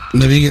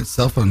 Maybe you get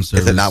cell phone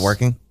service. Is it not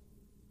working?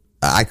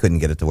 I couldn't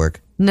get it to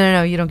work.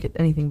 No, you don't get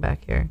anything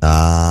back here.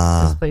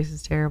 This place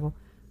is terrible.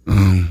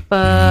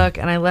 Fuck,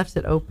 and I left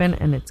it open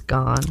and it's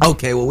gone.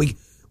 Okay, well,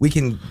 we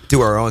can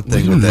do our own We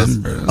thing can with this.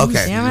 remember.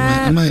 Okay. Damn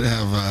I it. might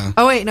have.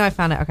 Oh wait, no, I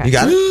found it. Okay. You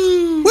got it?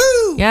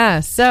 Woo! Yeah,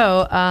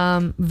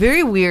 so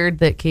very weird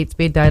that Kate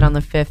Spade died on the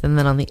 5th and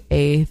then on the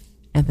 8th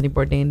Anthony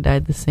Bourdain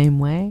died the same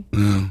way.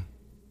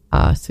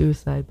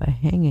 Suicide by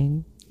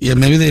hanging. Yeah,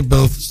 maybe they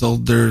both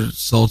sold their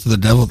soul to the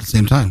devil at the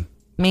same time,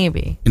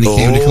 Maybe. and he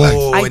came to collect.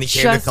 Oh, I and he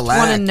came to just collect.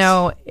 want to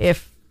know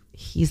if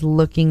he's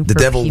looking for The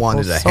devil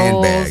wanted a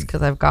handbag.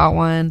 because I've got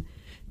one.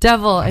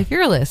 Devil, if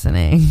you're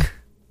listening,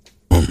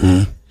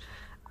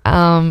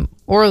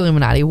 or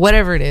Illuminati,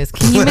 whatever it is,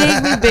 can you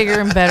make me bigger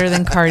and better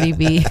than Cardi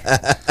B?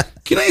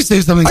 Can I say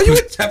something? Are you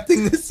quick?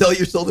 attempting to sell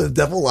your soul to the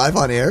devil live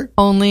on air?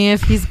 Only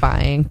if he's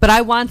buying. But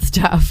I want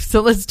stuff,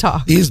 so let's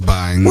talk. He's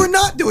buying. We're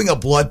not doing a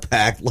blood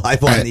pact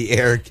live on Right. the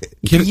air.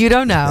 Can, You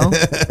don't know.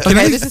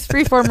 Okay, this is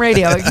freeform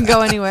radio. It can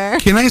go anywhere.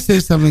 can I say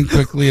something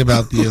quickly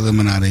about the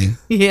Illuminati?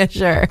 Yeah,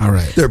 sure. All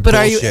right. They're But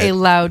bullshit. are you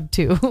allowed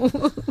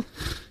to?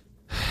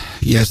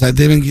 Yes, they've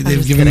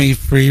given me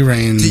free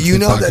reign. Do you to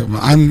know talk that-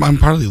 about- I'm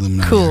part of the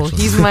Illuminati. Cool.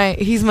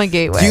 actually. He's my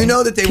gateway. Do you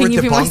know that they Can were you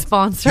debunked? be my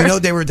sponsor? Do you know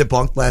they were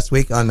debunked last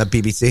week on the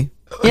BBC?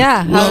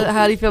 Yeah. Well,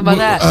 How do you feel about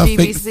that?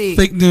 BBC.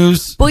 Fake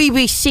news.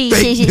 BBC Fake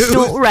says it's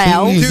not news.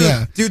 real. Fake news, Dude,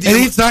 yeah. dude,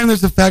 Anytime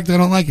there's a fact I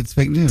don't like, it's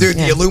fake news. Dude,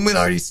 Yeah. the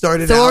Illuminati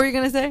started So out. what were you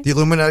gonna say? The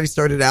Illuminati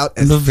started out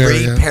as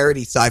Bavaria. 3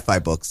 parody sci-fi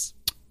books.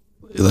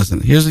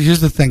 Listen, here's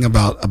the thing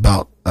about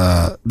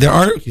there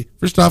are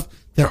first off,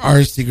 there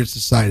are secret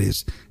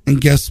societies, and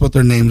guess what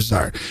their names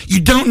are? You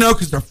don't know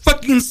because they're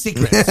fucking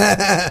secrets.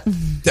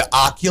 The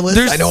Oculus.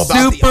 They're I know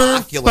about super the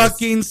Oculus.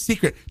 fucking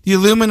secret. The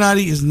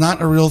Illuminati is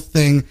not a real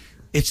thing.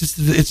 It's just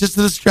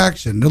a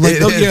distraction. They're like,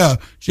 It oh is. yeah,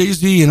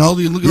 Jay-Z and all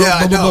the look at Yeah, all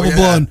I blah, blah, know, blah,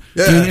 blah, and,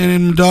 yeah.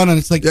 and Madonna. And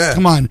it's like, Yeah.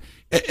 come on.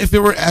 If it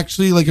were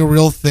actually like a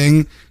real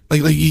thing,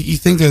 like you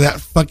think they're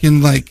that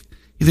fucking like.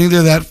 You think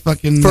they're that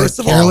fucking First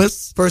like, of all,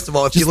 careless? if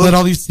Just you let look,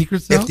 all these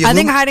secrets if out. the I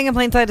think Illumi- hiding in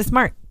plain sight is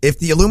smart. if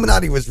the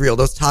Illuminati was real,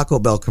 those Taco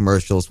Bell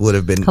commercials would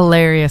have been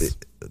Hilarious.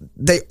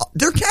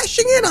 they're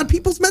cashing in on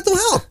people's mental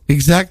health.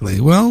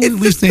 Exactly. Well, It's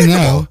at least they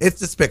despicable. know. It's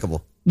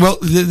despicable. Well,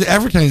 the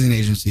advertising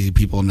agency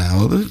people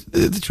know.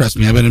 Trust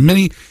me, I've been in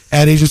many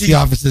ad agency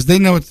offices. They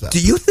know it's up. Do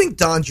you think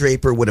Don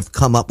Draper would have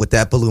come up with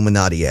that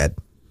Illuminati ad?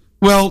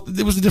 Well,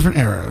 it was a different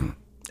era.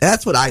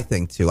 That's what I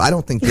think too. I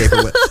don't think Draper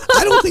would.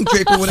 I don't think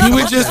Draper would. He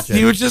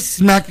would just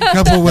smack a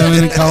couple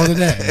women and call it a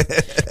day.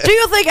 Do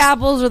you think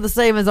apples are the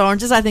same as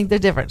oranges? I think they're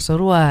different. So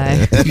do I.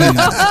 What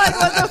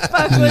the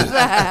fuck was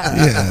that?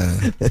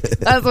 Yeah.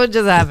 That's what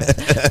just happened.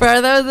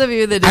 For those of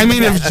you that I didn't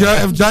mean,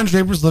 get if John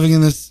Draper's living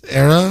in this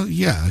era,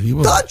 yeah, he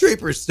would. Don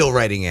Draper is still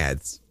writing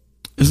ads.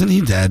 Isn't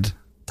he dead?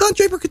 Don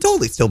Draper could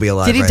totally still be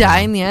alive. Did he right die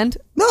now. in the end?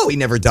 No, he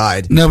never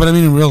died. No, but I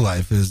mean, in real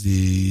life, is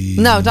he?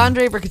 No, Don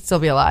Draper could still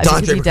be alive. Don he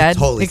could Draper be dead. could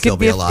totally it could still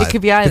be alive. It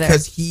could be either.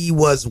 Because he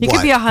was He what?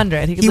 could be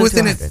 100. He, could He live was to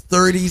in 100. his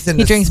 30s and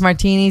He drinks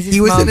martinis.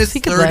 He was in his He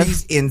could live.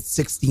 30s in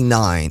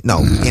 69.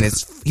 No,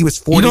 he was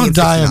 40 You don't in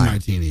die of 69.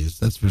 martinis,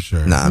 that's for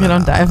sure. No, You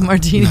don't die of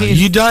martinis. No,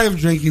 you die of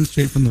drinking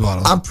straight from the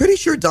bottle. I'm pretty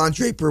sure Don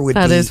Draper would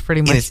That be is pretty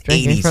in much his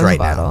drinking 80s from right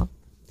the now.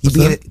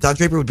 bottle. Don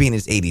Draper would be in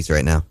his 80s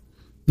right now.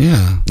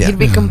 Yeah. Yeah. He'd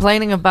be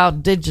complaining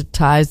about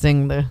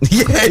digitizing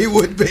Yeah, he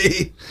would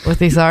be. with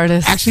these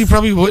artists. Actually, he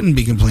probably wouldn't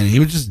be complaining. He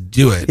would just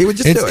do it. He would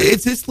just it's, do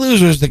it. It's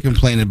losers that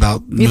complain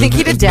about. You think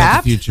he'd about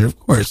adapt? the future? Of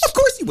course. Of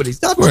course he would. He's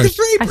Don course.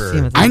 Draper. I see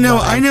him as I know.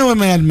 Bye. I know a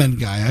Mad Men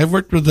guy. I've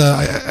worked with.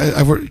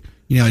 I've worked.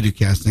 You know, I do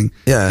casting.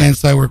 Yeah. And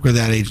so I work with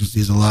ad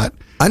agencies a lot.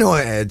 I know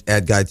an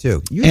ad guy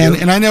too. You And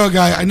do. and I know a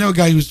guy. I know a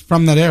guy who's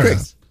from that era.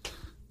 Griggs.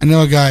 I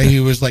know a guy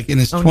who was like in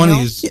his O'Neill?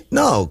 20s. Yeah,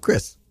 no,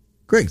 Chris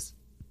Griggs.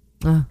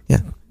 Yeah.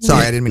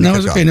 Sorry, I didn't mean No, to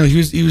it's cut okay. you off.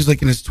 No, he was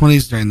like in his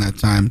 20s during that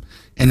time,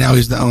 and now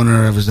he's the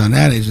owner of his own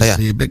ad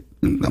agency. Yeah. Big,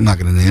 I'm not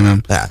going to name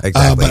him. Yeah,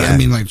 exactly, But yeah. I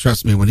mean, like,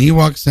 trust me, when he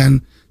walks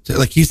in,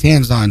 like, he's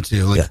hands on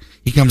too. Like, Yeah.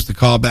 he comes to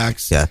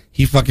callbacks. Yeah.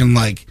 He fucking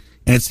like,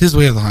 and it's his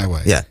way of the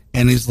highway. Yeah.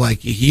 And he's like,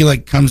 he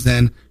like comes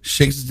in,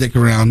 shakes his dick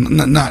around,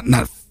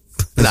 not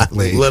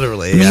physically,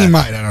 literally, I mean, yeah. he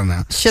might. I don't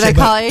know. Should I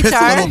call Piss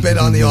a little HR? bit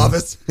on the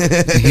office.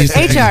 He's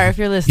HR, if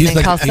you're listening, he's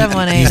like- call he's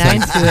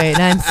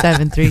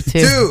 718-928-9732.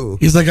 Two.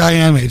 He's like, I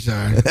am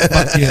HR.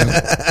 Fuck you.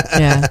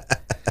 Yeah.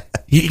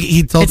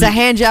 He told It's me, a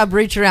hand job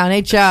reach around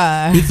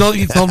HR. he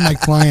told my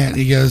client,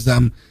 he goes, I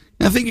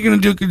think you're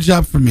gonna do a good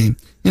job for me,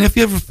 and if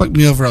you ever fuck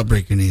me over, I'll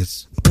break your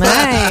knees.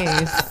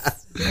 Nice.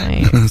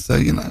 Nice. So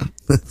you know.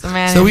 It's a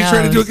man So who we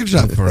try to knows. do a good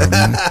job for him.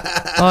 man.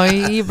 Oh,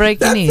 you break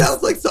your That knees.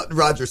 sounds like something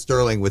Roger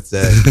Sterling would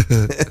say.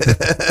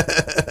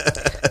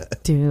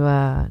 Do we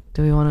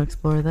want to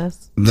explore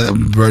this? The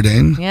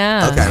Bourdain.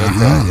 Yeah. Okay, let's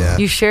do it, yeah.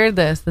 You shared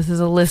this. This is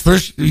a list.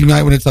 First, you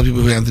might want to tell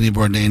people who Anthony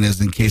Bourdain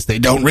is in case they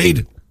don't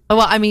read. Oh,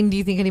 well, I mean, do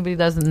you think anybody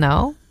doesn't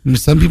know? I mean,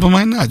 some people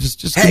might not.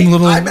 Just give Hey, them a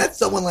little. I met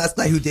someone last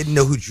night who didn't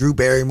know who Drew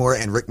Barrymore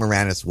and Rick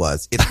Moranis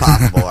was. It's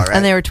possible, all right?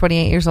 And they were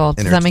 28 years old.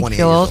 And Does they're that make you 28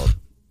 feel years old?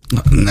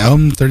 No,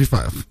 I'm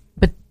 35.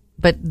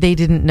 But they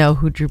didn't know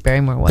who Drew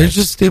Barrymore was. They're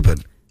just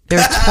stupid. They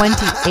were 28.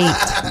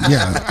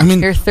 Yeah, I mean,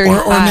 You're or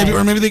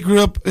 35. maybe they grew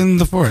up in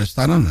the forest.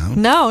 I don't know.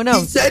 No.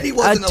 He said he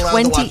wasn't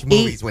allowed to watch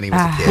movies when he was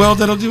a kid. Well,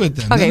 that'll do it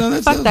then. Okay,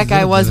 No, fuck that guy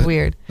that'll was do it.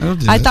 weird. That'll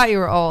do I it. thought you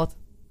were old.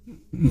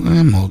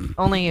 I'm old.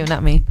 Only you,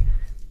 not me.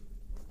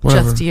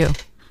 Whatever. Just you.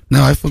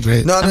 No, I feel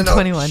great. no, I'm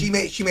 21.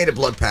 She made a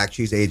blood pact.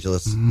 She's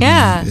ageless.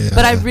 Yeah, Yeah.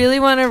 but I really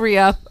want to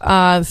re-up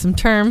some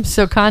terms,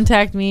 so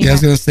contact me. Yeah, I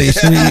was gonna say you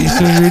should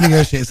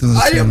renegotiate some of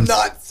those I am terms.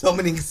 not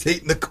summoning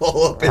Satan to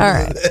call up. All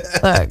right,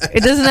 look,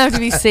 it doesn't have to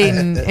be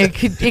Satan. It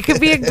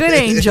could be a good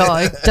angel.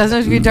 It doesn't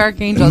have to be a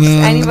dark angel. Just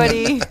No.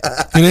 anybody.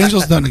 Good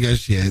angels don't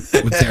negotiate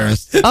with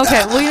terrorists.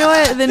 Okay, well, you know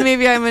what? Then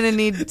maybe I'm gonna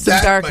need some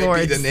That dark might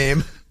lords. be the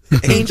name.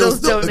 Angels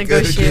don't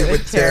negotiate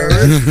with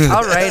terrorists.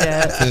 I'll write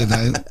it. Dude,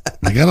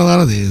 I got a lot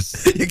of these.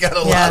 You got a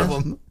Yeah. lot of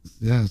them.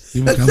 Yeah,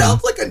 keep 'em That coming.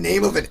 sounds like a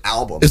name of an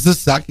album. It's the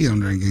sake I'm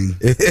drinking.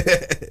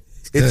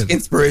 It's good.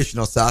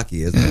 inspirational sake,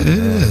 isn't Yeah, it? it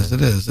is.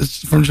 It is. It's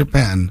from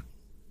Japan.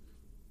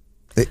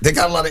 They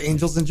got a lot of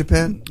angels in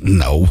Japan.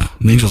 No,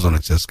 angels don't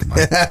exist. Come on.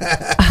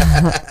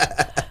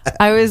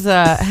 I was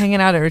hanging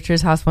out at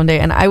Richard's house one day,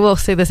 and I will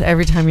say this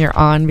every time you're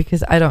on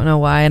because I don't know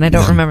why, and I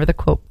don't remember the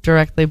quote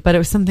directly, but it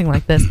was something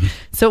like this.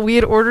 So we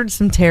had ordered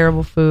some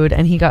terrible food,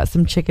 and he got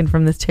some chicken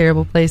from this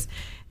terrible place,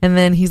 and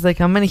then he's like,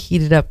 I'm going to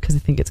heat it up because I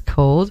think it's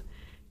cold.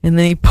 And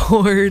then he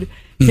poured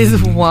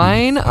his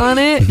wine on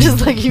it,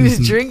 just like he was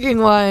drinking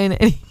wine,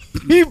 and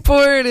he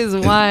poured his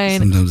wine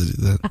Sometimes I do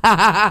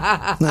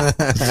that.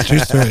 It's a true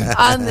story.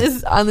 on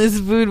this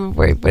food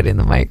before he put it in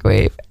the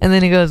microwave. And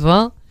then he goes,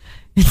 well,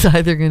 it's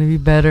either going to be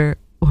better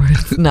or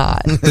it's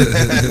not.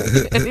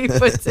 And he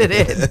puts it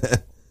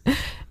in.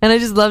 And I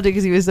just loved it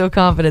because he was so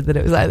confident that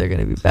it was either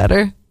going to be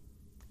better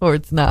or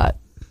it's not.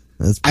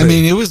 That's I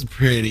mean, it was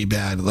pretty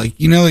bad. Like,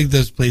 you know, like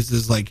those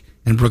places like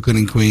in Brooklyn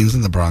and Queens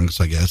and the Bronx,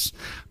 I guess,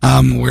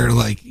 where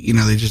like, you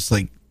know, they just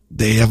like,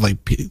 they have like,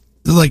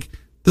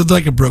 they're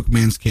like a broke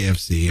man's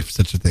KFC, if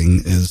such a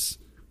thing is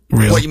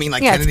real. what you mean,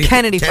 like Yeah, it's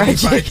Kennedy? Kennedy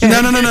Fried Chicken.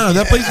 No.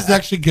 That place is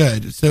actually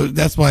good. So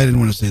that's why I didn't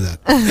want to say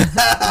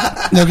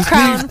that. No, 'cause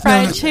Crown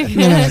Fried Chicken.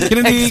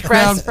 Kennedy,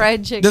 Express Crown,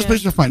 Fried Chicken. Those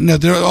places are fine. No,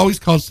 they're always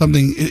called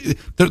something.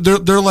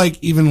 They're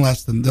like even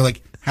less than. They're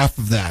like half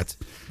of that.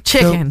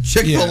 Chicken.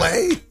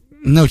 Chick-fil-A?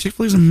 No,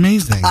 Chick-fil-A is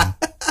amazing.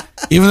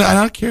 Even though I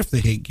don't care if they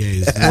hate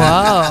gays.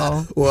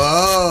 Whoa.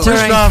 Whoa.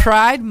 During off-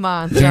 Pride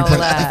Month, no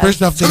less.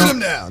 First off, they Turn them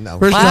don't. down. No.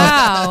 First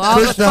Wow, all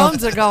First the off-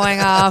 phones are going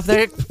off.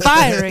 They're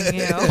firing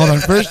you. Hold on.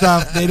 First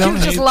off, they don't You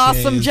hate just lost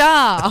gays. some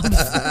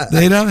jobs.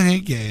 They don't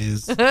hate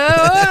gays.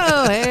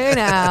 Oh, hey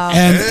now.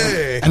 And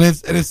Hey. and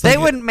it's They like,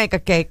 wouldn't make a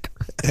cake.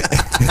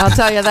 I'll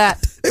tell you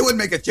that. They wouldn't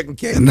make a chicken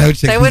cake. no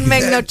chicken. They wouldn't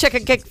make no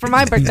chicken cake for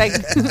my birthday.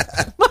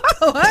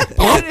 What?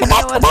 I didn't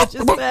know what I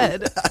just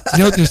said. You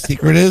know what their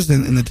secret is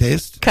in the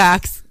taste?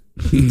 Cocks.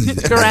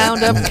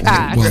 Ground up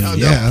cocks. Well,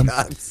 yeah.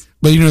 Cocks.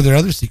 But you know what their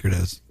other secret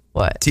is?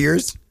 What?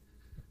 Tears.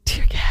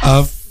 Dear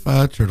God.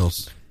 Of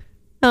turtles.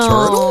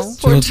 Oh,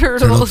 poor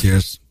Turtle turtles.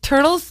 tears.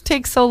 Turtles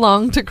take so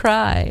long to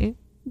cry.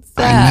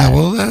 I Sad.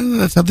 know. Well,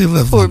 that's how they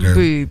live Poor longer.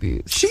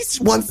 babies. She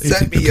once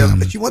sent me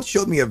she once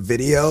showed me a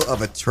video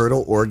of a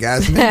turtle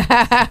orgasming, and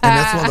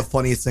that's one of the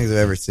funniest things I've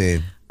ever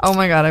seen. Oh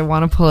my God, I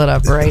want to pull it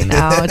up right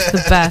now. It's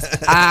the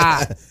best.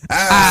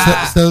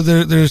 So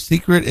their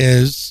secret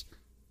is.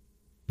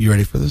 You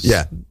ready for this?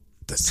 Yeah,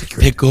 the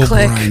secret. Pickle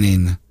Click.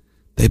 brining.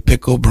 They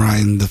pickle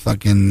brine the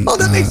fucking. Oh,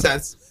 that makes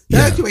sense. That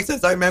yeah. actually makes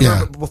sense. I remember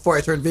Yeah. before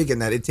I turned vegan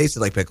that it tasted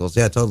like pickles.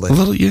 Yeah, totally. A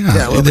little, yeah.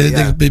 Yeah, a little bit,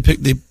 yeah. They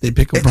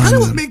pickle It brine. kind of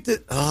would them. make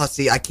the. Oh,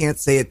 see, I can't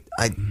say it.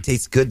 It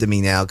tastes good to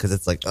me now because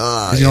it's like,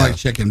 oh, 'Cause you don't like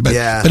chicken, but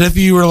Yeah. but if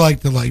you were like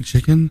to like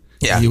chicken,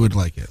 Yeah. you would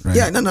like it, right?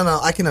 Yeah, no.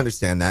 I can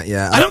understand that.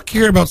 Yeah, I don't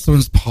care about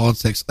someone's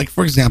politics. Like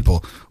for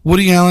example,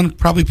 Woody Allen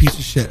probably a piece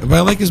of shit, but I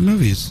like his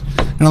movies,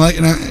 and I like.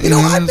 And You know,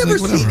 I've it's never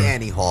like, seen whatever.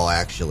 Annie Hall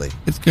actually.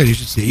 It's good. You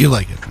should see it. You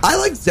like it? I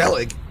like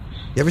Zelig.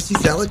 You ever see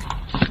Zelig?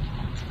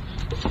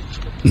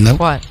 Nope.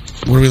 What?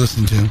 What are we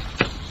listening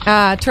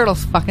to?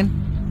 Turtles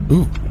fucking.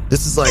 Ooh,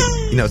 This is like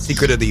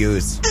Secret of the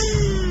Ooze.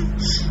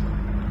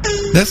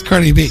 that's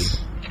Cardi B.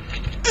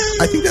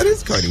 I think that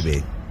is Cardi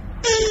B.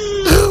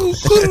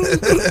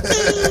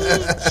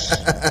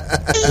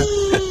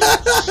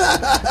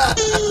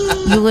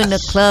 You in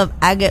the club,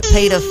 I get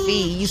paid a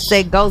fee. You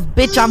say, "Ghost,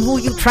 bitch, I'm who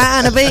you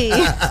trying to be."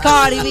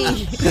 Cardi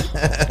B.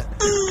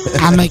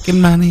 I'm making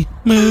money.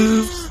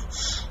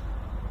 Moves.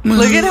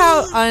 Look at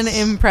how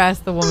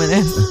unimpressed the woman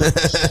is.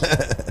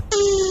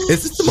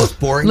 Is this the most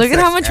boring? Look at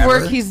sex how much ever?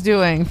 work he's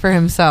doing for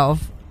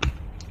himself.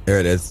 There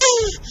it is.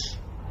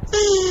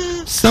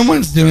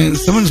 Someone's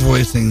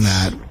voicing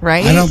that.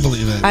 Right? I don't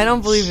believe it. I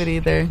don't believe it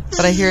either,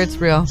 but I hear it's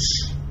real.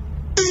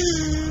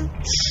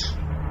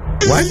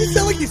 Why does it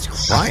sound like he's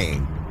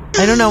crying?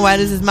 I don't know. Why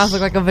does his mouth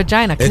look like a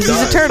vagina? Because It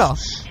he's a does. turtle.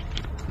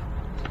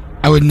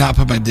 I would not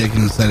put my dick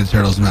inside a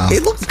turtle's mouth.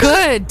 It looks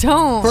good. Good.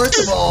 Don't. First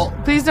of all,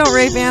 Please don't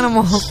rape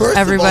animals. First of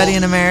Everybody all-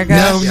 in America.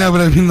 No,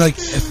 but I mean, like,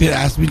 if it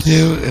asked me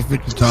to, if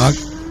it could talk,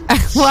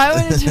 Why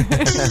would it?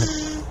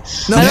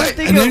 no, I don't wait,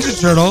 think and it- there's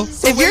a turtle.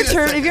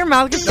 If your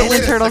mouth gets No, fit in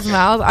wait a a turtle's second.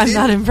 mouth, I'm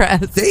not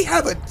impressed. they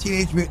have a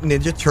Teenage Mutant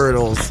Ninja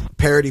Turtles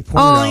parody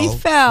porno Oh, he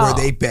fell. where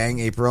they bang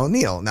April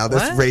O'Neil. Now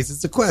this What?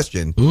 raises the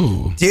question: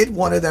 Ooh, did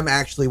one of them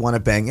actually want to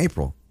bang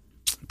April?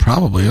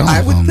 probably all I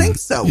of would them. think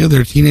so. Yeah,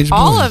 they're teenage boys.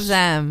 All of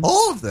them.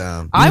 All of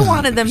them. I Yeah.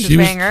 wanted them to She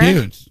bang was her.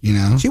 cute, you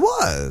know. She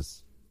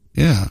was,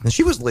 Yeah, and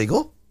she was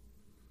legal.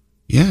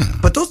 yeah.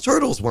 But those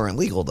turtles weren't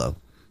legal though.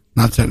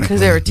 Not technically.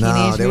 Because they were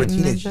teenage. No, they were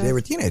Mutant teenage. Ninja. They were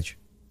teenage.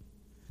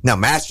 Now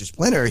Master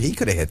Splinter, he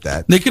could have hit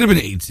that. They could have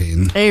been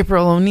 18.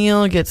 April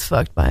O'Neil gets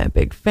fucked by a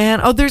big fan.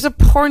 Oh, there's a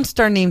porn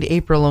star named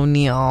April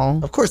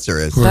O'Neil. Of course there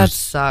is. course. That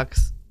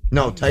sucks.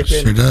 No, type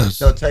in. Sure does.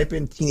 No, type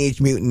in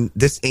Teenage Mutant.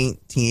 This ain't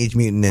Teenage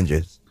Mutant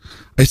Ninjas.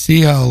 I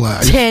see how.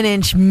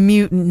 10-inch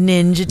Mutant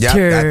Ninja Yep, that's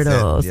it.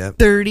 Turtles. Yep.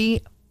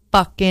 30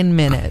 fucking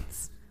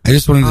minutes. I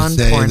just wanted to On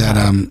say Pornhub.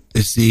 that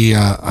you see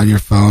on your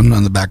phone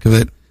on the back of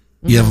it,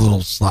 you have a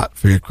little slot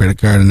for your credit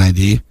card and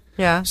ID.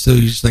 Yeah. So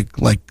you just like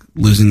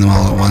losing them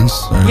all at once.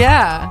 Or?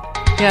 Yeah.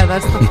 Yeah,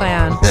 that's the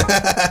plan.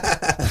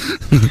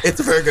 It's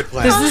a very good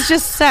plan. This is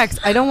just sex.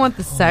 I don't want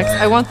the sex.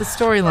 I want the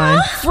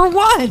storyline. For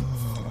what?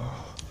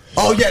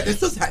 Oh yeah,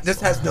 this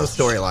has no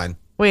storyline.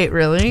 Wait,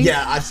 really?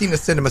 Yeah, I've seen the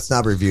Cinema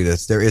Snob review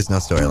this. There is no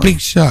storyline. Big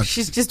Shock.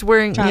 She's just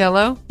wearing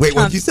yellow. Wait,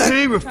 what did you say?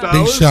 Hey, Big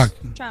fellas. Shock.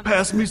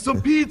 Pass me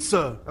some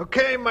pizza.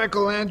 Okay,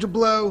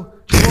 Michelangelo.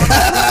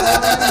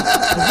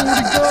 I've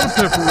already got a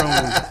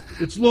pepperoni.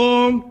 It's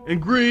long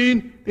and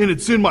green, and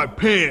it's in my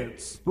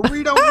pants.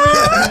 Burrito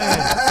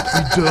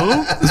man. You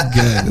don't? It's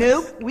good.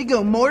 Nope, we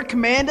go more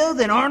commando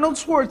than Arnold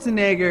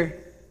Schwarzenegger.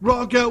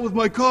 Rock out with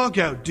my cock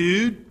out,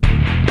 dude.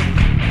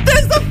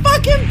 That's the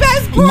fucking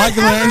best part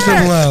ever.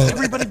 Michelangelo.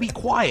 Everybody be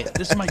quiet.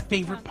 This is my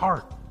favorite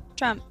part.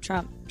 Trump.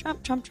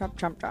 Thanks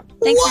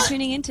for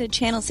tuning in to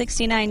Channel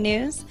 69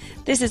 News.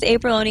 This is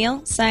April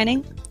O'Neil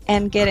signing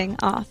and getting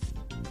off.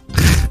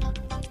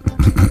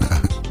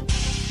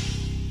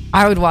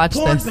 I would watch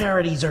Porn this.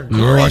 parodies are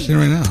We're great. watching it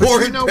right now.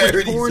 Porn You know which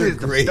parodies porn are is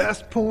the great.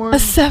 best porn? A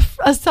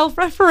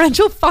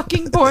self-referential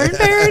fucking porn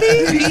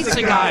parody?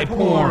 Pizza guy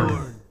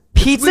porn.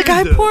 Pizza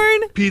guy Linda.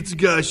 porn? Pizza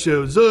guy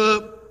shows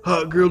up.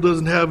 Hot girl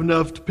doesn't have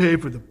enough to pay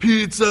for the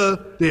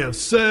pizza. They have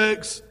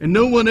sex, and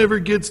no one ever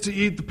gets to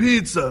eat the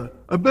pizza.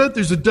 I bet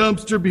there's a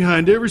dumpster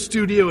behind every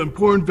studio in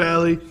Porn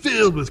Valley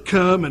filled with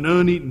cum and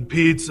uneaten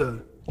pizza.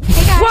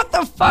 What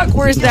the fuck?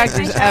 Worst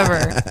actors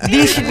ever.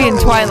 These should be in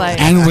Twilight.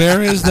 And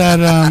where is that?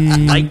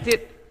 Liked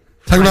it.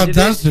 Talk about Friended it,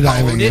 dumpster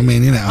diving. followed I it,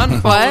 mean, you know.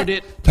 unfollowed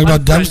it, Talk about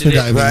unfriended dumpster it,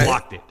 diving. Right.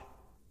 Blocked it.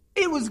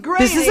 It was great.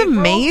 This is April.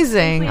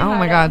 amazing. Oh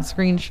my god,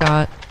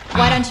 screenshot.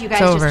 Why don't you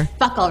guys It's over. just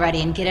fuck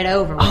already and get it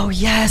over with? Oh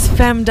yes,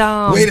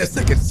 femdom. Wait a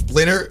second.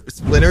 Splinter is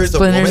a Splinter's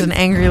woman? an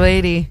angry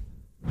lady.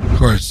 Of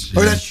course.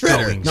 Or that's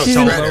Shredder. No, She's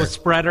Solo Shredder.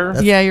 spreader.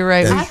 Yeah, you're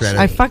right. That's Shredder.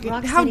 I fucking.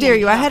 How dare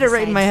you? I had it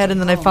right in my head, and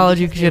then I followed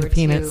you because you had a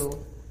penis.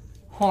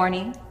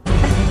 Horny.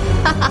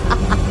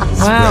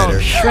 Wow,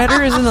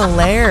 Shredder is in the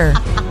lair.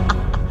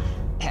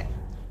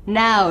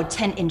 Now,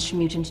 10-inch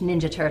mutant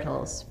ninja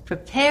turtles,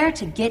 prepare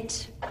to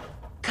get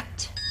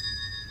cut.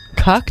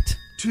 Cucked?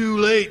 Too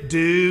late,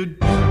 dude.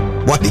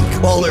 Why do you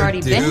call You've her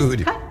already been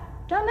dude? cut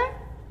down there?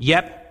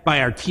 Yep, by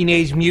our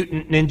teenage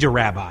mutant ninja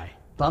rabbi.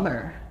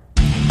 Bummer.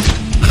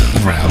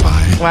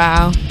 Rabbi.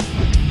 Wow.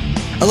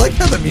 I like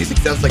how the music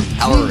sounds like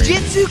Power Rangers.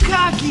 Jitsu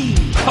Kaki.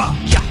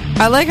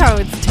 I like how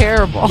it's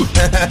terrible.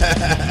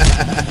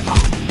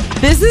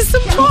 This is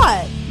some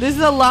plot. This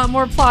is a lot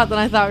more plot than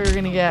I thought we were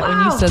going to get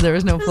when you said there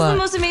was no This is the plot.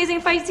 most amazing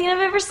fight scene I've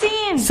ever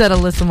seen. Said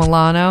Alyssa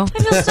Milano.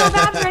 I feel so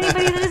bad for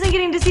anybody that isn't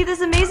getting to see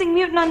this amazing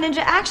mutant on ninja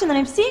action that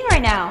I'm seeing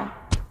right now.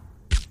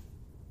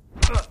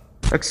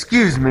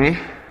 Excuse me.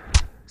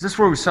 Is this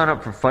where we sign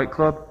up for Fight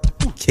Club?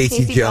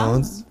 Casey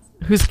Jones.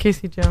 Who's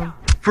Casey Jones?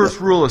 First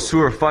rule of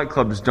Sewer Fight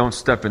Club is don't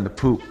step in the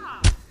poop.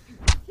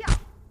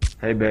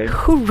 Hey, babe.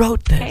 Who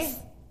wrote this? Hey,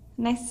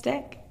 nice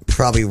stick.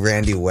 Probably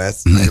Randy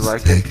West. You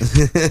like it?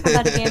 How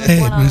about a game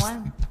of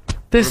one-on-one?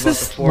 This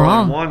is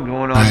wrong. 4-on-1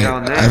 going on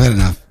down there. I've had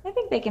enough. I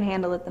think they can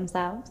handle it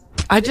themselves.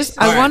 I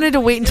wanted to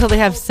wait until they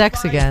have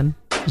sex again.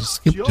 Just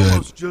skip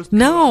to it.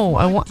 No,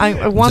 I want I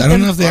them.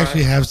 don't know if they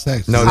actually have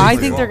sex. No, I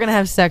think they're gonna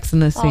have sex in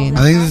this scene.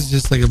 I think this is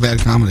just like a bad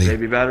comedy.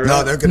 Baby batter No,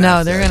 up. they're gonna. No,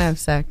 have they're sex. gonna have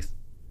sex.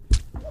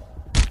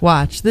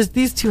 Watch this.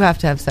 These two have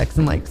to have sex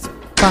in like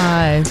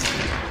 5,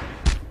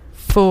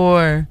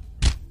 4,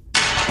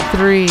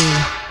 3,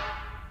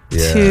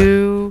 Yeah.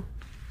 2,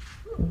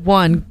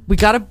 1. We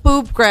got a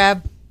boob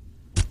grab.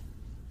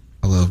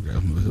 I love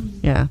grab boob.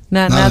 Yeah.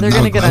 Now No, they're no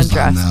gonna get gloves on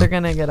undressed. now. They're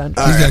gonna get All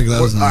undressed. He's got right,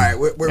 gloves we're- on. all right,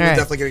 we're All right.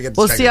 definitely gonna get.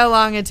 We'll to see how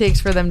long it takes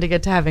for them to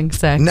get to having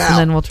sex, Now, and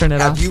then we'll turn it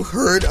have off. you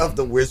heard of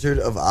the Wizard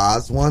of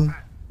Oz one?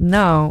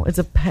 No, it's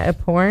a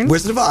porn.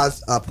 Wizard of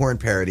Oz porn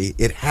parody.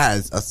 It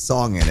has a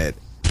song in it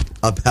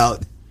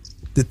about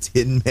the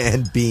Tin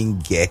Man being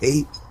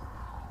gay.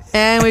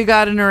 And we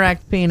got an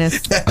erect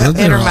penis I thought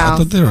they in were her all- I mouth.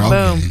 thought they were all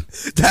Boom.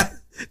 gay.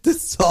 The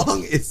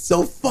song is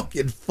so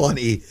fucking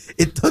funny.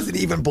 It doesn't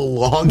even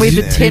belong. Wait, in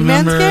the there. Tin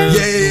Man's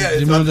gay? Yeah. Do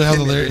It's you remember about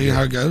how Tin Man.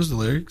 how it goes? The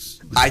lyrics.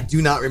 I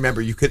do not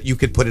remember. You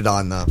could put it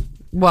on though.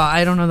 Well,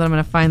 I don't know that I'm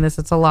gonna find this.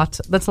 It's a lot.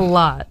 That's a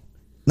lot.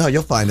 No,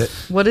 you'll find it.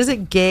 What is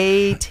it?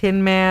 Gay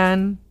Tin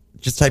Man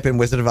Just type in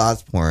Wizard of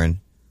Oz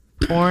porn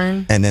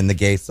porn and then the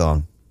gay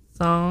song.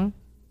 song.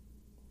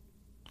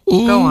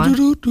 Go on.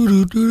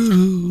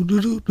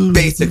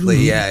 Basically,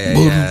 yeah.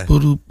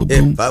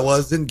 If I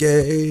wasn't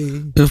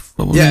gay. If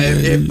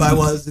I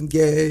wasn't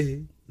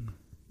gay.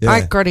 Yeah.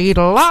 I could eat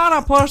a lot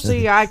of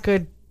pussy. I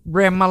could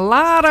rim a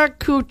lot of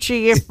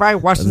coochie if I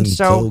wasn't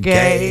so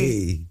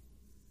gay.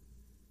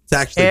 It's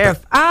actually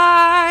If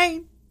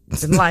I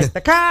didn't like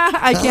the car,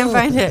 I can't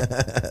find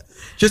it.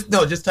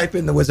 just type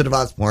in the Wizard of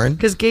Oz porn.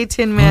 Because Gay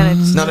Tin Man,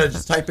 it's No,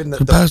 just type in the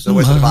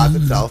Wizard of Oz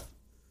itself.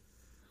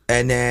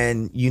 And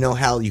then you know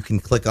how you can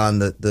click on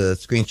the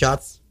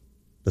screenshots,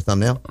 the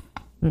thumbnail.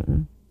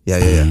 Yeah.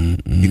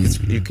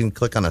 You can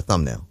click on a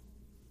thumbnail.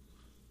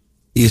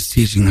 He's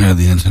teaching her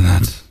the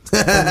internet.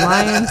 the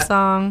Lion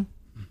Song,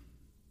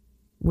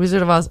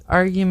 Wizard of Oz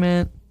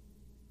argument.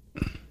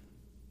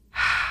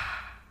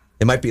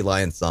 It might be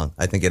Lion Song.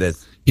 I think it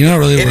is. You know, what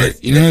really It works.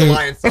 is. You know, It's the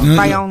Lion Song. If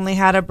I only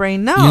had a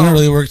brain, no. You know, what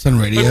really works on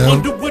radio. I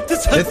wonder what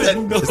is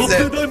happening. I This hope is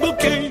it. that I'm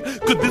okay.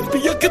 Could this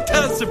be a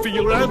catastrophe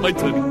or am I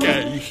turning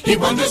gay? He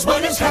wonders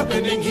what is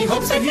happening. He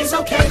hopes that he's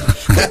okay.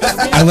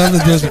 I love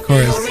that there's a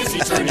chorus. Or is he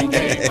turning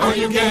gay? Are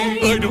you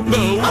gay? I don't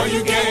know. Are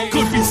you gay?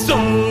 Could be so.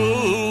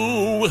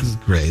 This is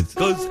great.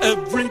 Cause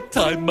every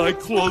time I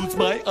close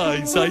my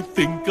eyes, I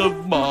think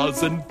of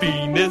Mars and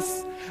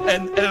Venus.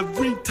 And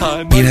every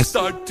time I Venus.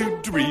 start to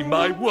dream,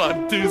 I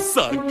want to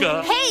suck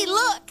a. Hey,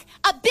 look!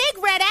 A big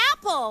red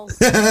apple!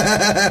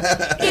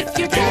 If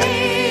you're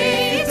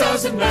gay, it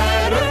doesn't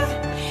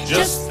matter.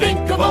 Just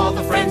think of all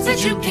the friends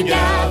that you can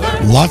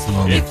gather. Lots of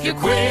them. If you're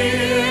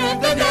queer,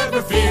 then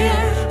never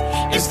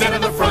fear. Instead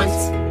of the front,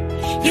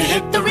 you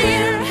hit the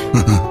rear.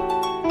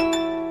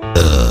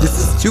 This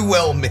is too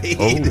well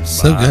made.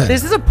 So good.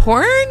 This is a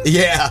porn?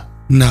 Yeah.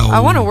 No. I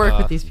want to work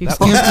with these people.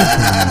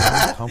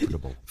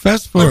 Comfortable.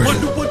 Fast forward.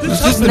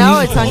 It's just the No,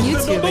 music. it's on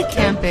YouTube. It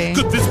can't be.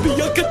 Could this be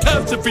a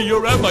catastrophe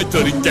or am I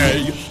turning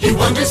gay? He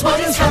wonders what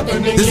is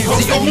happening. This He is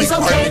hopes the that only he's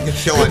part okay. they can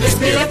show Could on this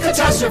be a YouTube.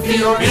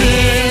 catastrophe or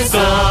is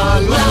a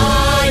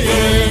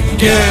lion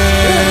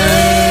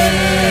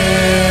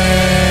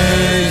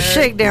gay?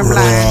 Shake their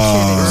blind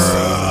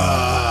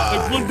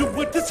I wonder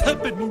what is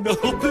happening. I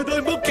hope that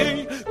I'm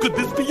okay. Could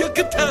this be a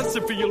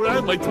catastrophe or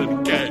am I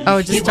turning gay? Oh,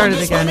 it just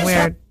started again.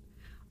 Weird.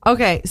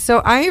 Okay, so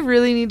I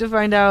really need to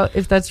find out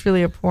if that's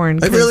really a porn.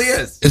 It really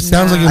is. It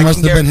sounds like it I must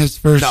can have been his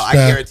first. No, I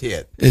guarantee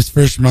it. His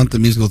first month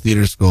at musical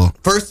theater school.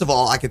 First of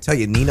all, I can tell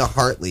you, Nina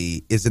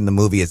Hartley is in the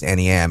movie as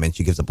Annie Am, and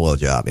she gives a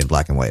blowjob in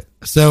black and white.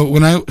 So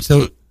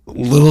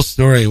little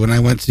story. When I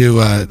went to,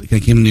 I came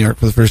to New York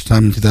for the first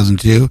time in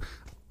 2002.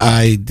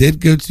 I did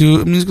go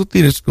to a musical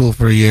theater school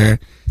for a year,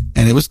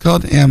 and it was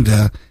called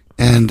AMDA.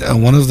 And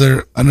one of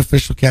their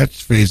unofficial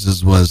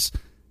catchphrases was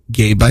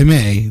 "Gay by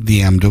May,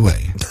 the AMDA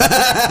way."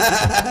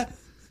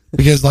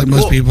 Because like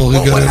most people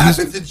who go what to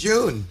happened to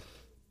June?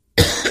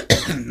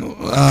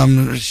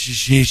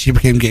 she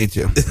became gay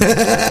too.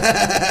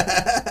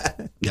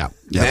 Yeah.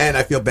 Man,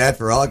 I feel bad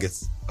for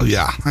August. Oh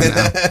yeah, I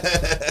know.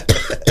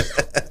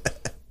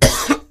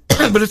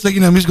 But it's like,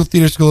 musical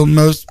theater school.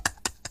 Most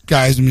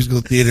guys in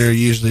musical theater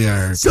usually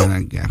are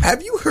kind of.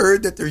 Have you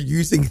heard that they're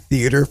using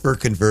theater for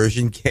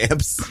conversion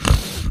camps?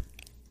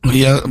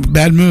 Yeah,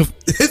 bad move.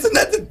 Isn't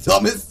that the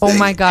dumbest thing? Oh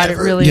my god,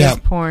 ever? it really is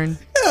porn.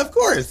 Yeah, of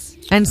course.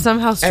 And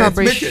somehow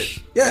strawberry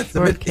it's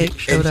shortcake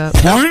showed up.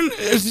 Porn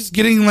is just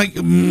getting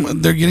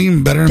they're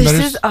getting better and This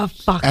better. is a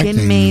fucking acting.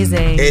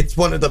 amazing. It's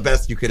one of the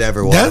best you could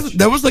ever watch.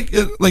 That was like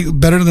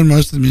better than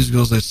most of the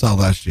musicals I saw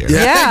last year.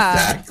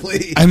 Yeah.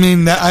 Exactly. I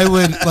mean, I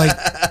would like.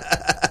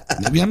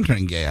 Maybe I'm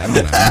turning gay. I don't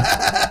know.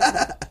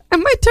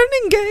 Am I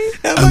turning gay?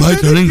 Am I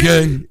turning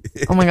gay?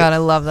 Oh my god, I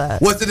love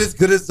that. Was it as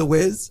good as The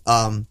Wiz?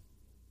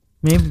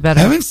 Maybe better.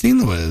 I haven't seen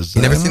The Wiz.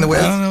 You never seen The Wiz?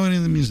 I don't know any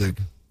of the music.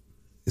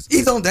 It's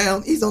ease on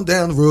down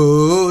the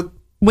road.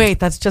 Wait,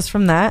 that's just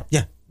from that?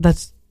 Yeah.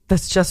 That's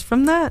just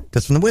from that?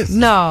 That's from The Wiz.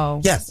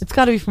 No. Yes. It's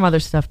got to be from other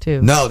stuff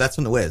too. No, that's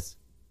from The Wiz.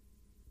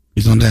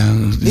 He's on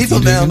down. He's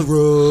on down the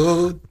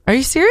road. Are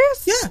you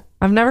serious? Yeah.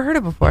 I've never heard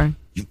it before.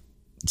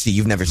 See,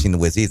 you've never seen The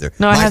Wiz either.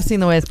 No, I have seen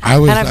The Wiz.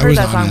 And I've heard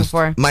that song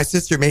before. My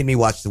sister made me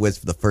watch The Wiz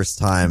for the first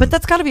time. But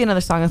that's got to be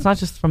another song. It's not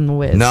just from The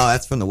Wiz. No,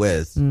 that's from The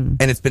Wiz.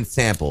 And it's been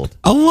sampled.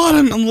 A lot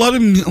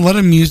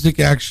of music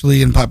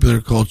actually in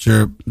popular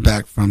culture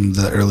back from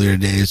the earlier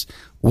days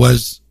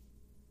was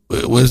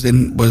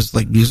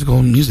like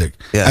musical music.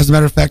 Yeah. As a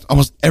matter of fact,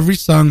 almost every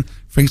song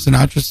Frank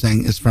Sinatra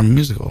sang is from a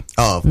musical.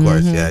 Oh, of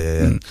course.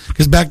 Yeah.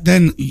 Because back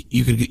then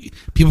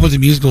people went to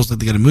musicals like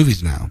they go to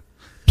movies now.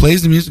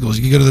 Plays and musicals,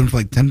 you could go to them for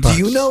like $10. Do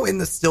you know in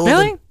the still?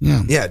 Really?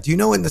 Yeah. Do you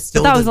know in the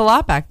still? But that was a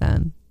lot back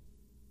then.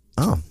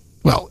 Oh.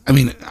 Well, I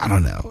mean, I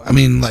don't know. I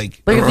mean,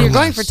 like Like if or you're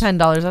going less. for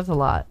 $10, that's a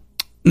lot.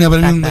 No,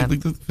 but I mean, back maybe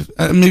it was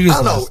I don't know.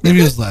 less. Maybe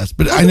it was less.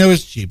 But I know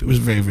it's cheap. It was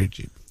very, very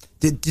cheap.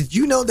 Did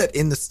you know that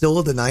in the Still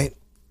of the Night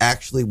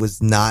actually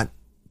was not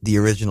the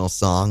original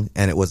song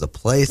and it was a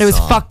play song? It was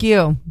Fuck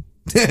You.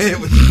 It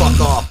was Fuck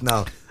Off.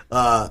 No.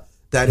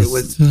 That it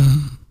was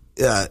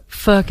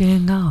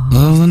Fucking off.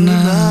 All the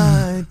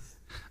night.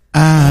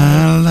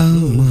 I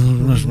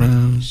love Rush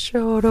Round.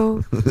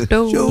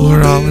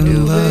 We're all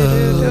in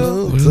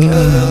love.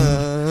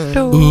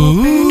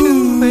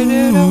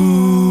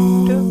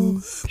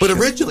 But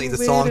originally the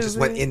song just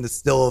went in the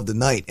Still of the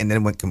Night and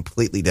then went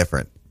completely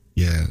different.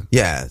 Yeah.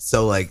 Yeah.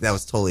 So like that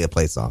was totally a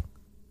play song.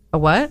 A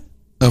what?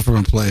 Oh, from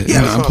a play.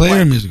 Yeah, a from a play or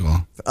play. a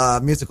musical?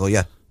 Musical,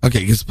 yeah. Okay,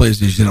 because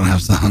plays usually don't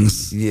have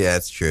songs. Yeah,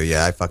 it's true.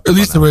 Yeah, I fucked At up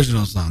least on that.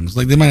 original songs.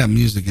 Like they might have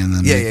music in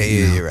them. Yeah, like,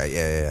 you know, you're right.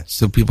 Yeah.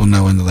 So people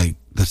know when the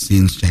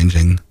scene's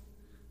changing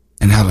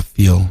and how to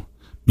feel.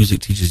 Music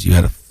teaches you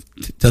how to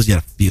tells you how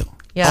to feel.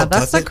 Yeah, Oh,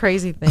 that's does the it?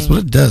 crazy thing. That's what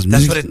it does.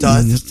 That's what it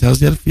does? It just tells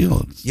you how to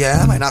feel.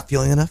 Yeah, am I not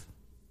feeling enough?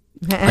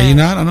 Are you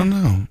not? I don't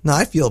know. No,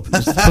 I feel.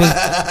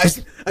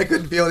 I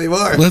couldn't feel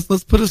anymore. Let's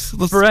put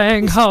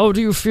Frank, how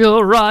do you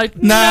feel right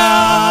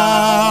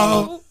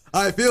now?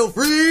 I feel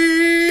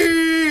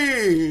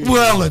free.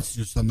 Well, let's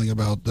do something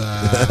about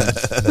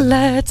that.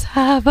 Let's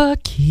have a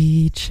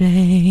key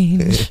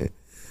change.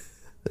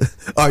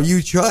 Are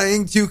you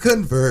trying to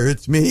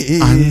convert me?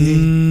 I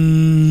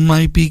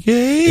might be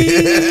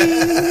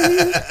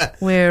gay.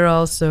 We're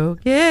all so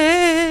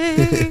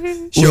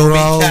gay. Show We're me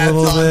all a Cats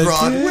little on bit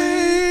Broadway.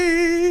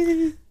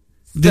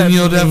 Then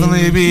you'll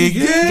definitely be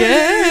gay.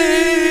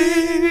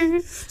 Gay.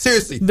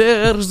 Seriously.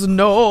 There's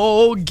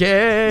no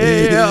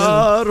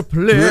gayer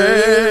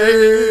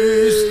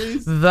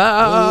place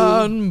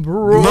than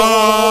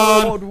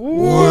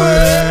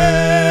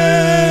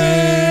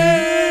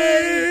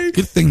Broadway.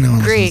 Good thing no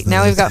one Great. listens to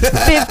Now we've this.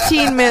 got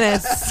 15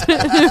 minutes.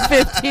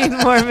 15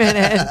 more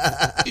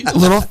minutes.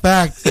 Little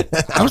fact.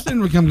 I'm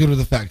starting to become good with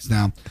the facts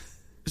now.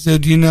 So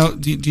do you know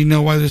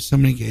why there's so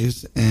many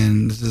gays?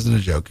 And this isn't a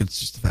joke. It's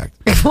just a fact.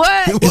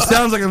 What? It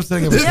sounds like I'm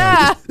setting up a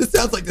Yeah. This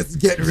sounds like this is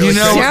getting really.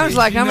 Sounds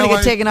like I'm going to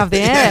get taken off the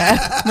air.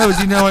 No, but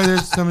do you know why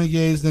there's so many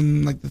gays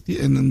in like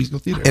in the musical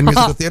theater? In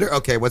musical theater?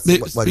 Okay, what is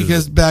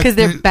because it? back Because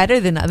they're better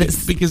than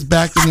others. Because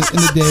back in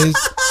the days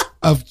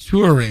of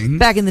touring,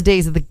 Back in the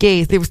days of the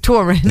gays, they were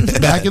touring.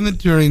 back in the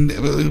touring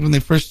when they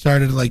first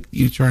started like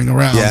touring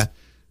around,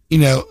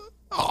 Yeah.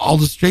 all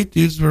the straight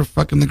dudes were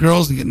fucking the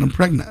girls and getting them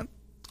pregnant.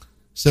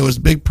 So it was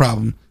a big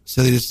problem.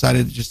 So they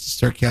decided just to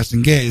start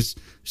casting gays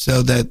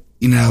so that,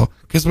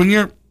 because when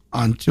you're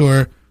on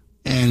tour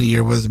and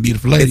you're with a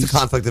beautiful lady, It's a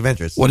conflict of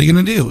interest. what are you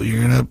going to do?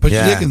 You're going to put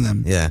your Yeah, dick in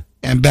them. yeah.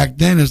 And back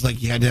then it was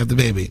like you had to have the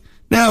baby.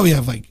 Now we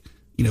have like,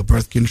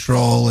 birth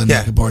control and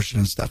like abortion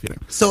and stuff,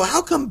 So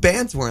how come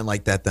bands weren't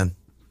like that then?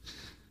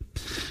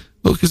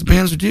 Well, because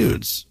bands are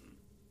dudes.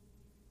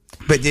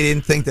 But you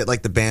didn't think that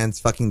like the bands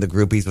fucking the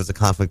groupies was a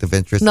conflict of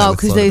interest? No,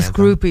 because they's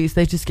groupies.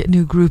 They just get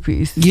new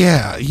groupies.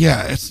 Yeah.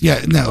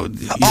 No.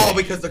 Oh,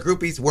 because the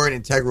groupies weren't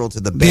integral to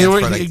the band's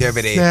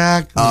productivity.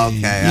 Exactly. Okay.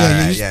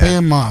 Yeah, you just pay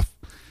them off.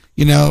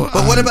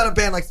 But what about a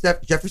band like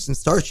Jefferson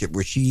Starship,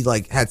 where she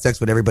like had sex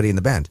with everybody in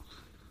the band?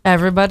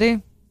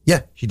 Everybody?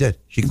 Yeah, she did.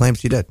 She claims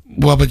she did.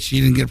 Well, but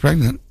she didn't get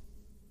pregnant.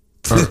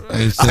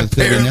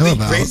 Apparently,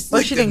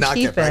 well, she didn't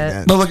keep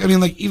it. But look, I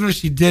mean, like even if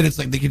she did, it's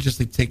like they could just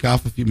like take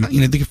off a few.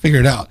 They could figure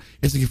it out.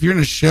 It's like if you're in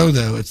a show,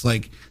 though, it's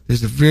like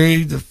there's a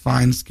very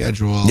defined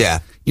schedule. Yeah,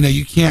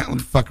 you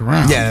can't fuck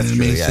around. Yeah, that's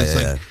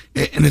true.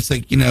 And it's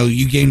like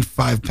you gain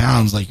 5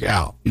 pounds, like you're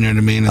out. You know what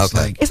I mean? It's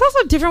like it's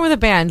also different with a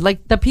band.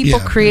 Like the people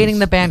creating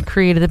the band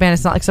created the band.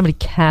 It's not like somebody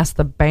cast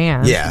the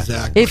band. Yeah,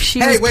 exactly. If she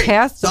was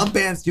cast, some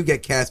bands do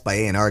get cast by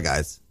A&R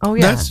guys. Oh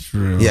yeah, that's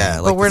true. Yeah,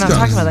 like but we're not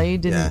talking about that. You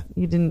didn't.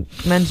 You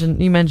didn't mention.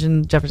 You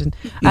mentioned Jefferson.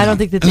 No. I don't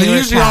think that they were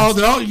usually cast.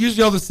 they're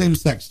usually all the same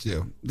sex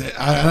too.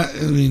 I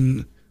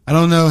mean, I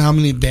don't know how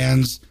many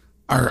bands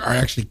are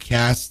actually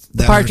cast.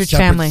 The Partridge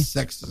Family.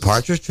 Sexes.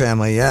 Partridge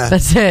Family, yeah.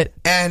 That's it.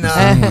 And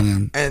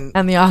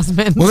and the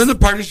Osmonds. Well, then the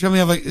Partridge Family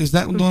have like, is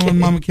that the one with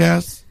Mama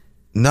Cass?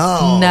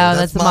 No,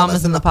 that's the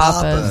Mamas and the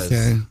Papas.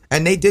 Okay.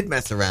 And they did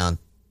mess around.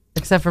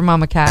 Except for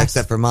Mama Cass.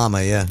 Except for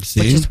Mama, yeah. See?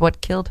 Which is what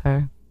killed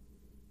her.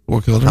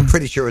 What killed her? I'm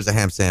pretty sure it was a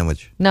ham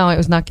sandwich. No, it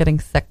was not getting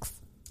sex.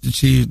 Did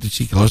she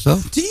kill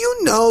herself? Do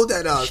you know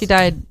that she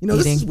died?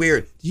 This is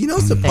weird. Do you know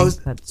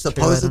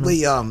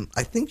supposedly?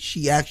 I think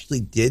she actually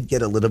did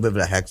get a little bit of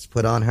a hex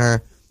put on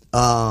her.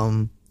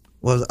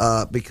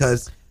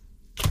 Because.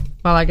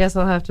 Well, I guess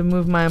I'll have to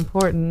move my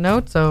important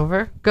notes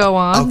over. Go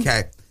on.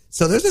 Okay,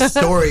 so there's a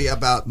story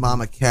about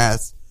Mama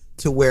Cass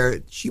to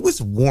where she was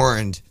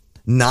warned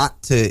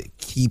not to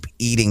keep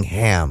eating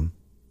ham.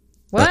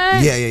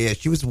 What? Yeah.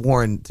 She was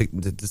warned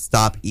to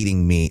stop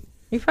eating meat.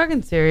 You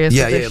fucking serious?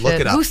 Yeah, with this look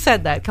shit? it up. Who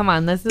said that? Come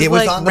on, this is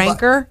like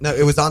Ranker. No,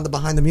 it was on the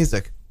Behind the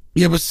Music.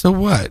 Yeah, but so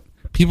what?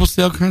 People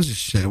say all kinds of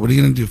shit. What are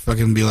you gonna do?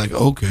 Fucking be like,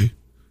 okay.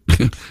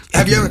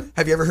 Have you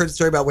ever heard the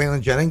story about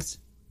Waylon Jennings?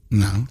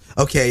 No.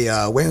 Okay,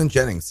 Waylon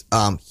Jennings.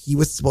 He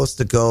was supposed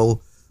to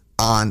go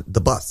on the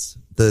bus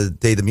the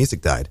day the music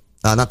died.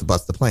 Not the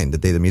bus, the plane. The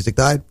day the music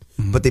died,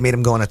 but they made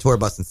him go on a tour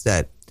bus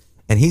instead.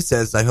 And he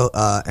says, "I hope."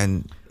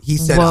 And he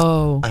said,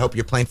 Whoa. I hope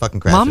your plane fucking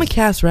crashes. Mama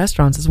Cass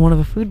Restaurants is one of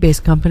the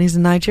food-based companies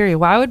in Nigeria.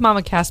 Why would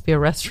Mama Cass be a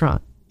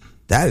restaurant?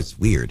 That is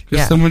weird.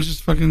 Because someone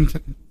just fucking...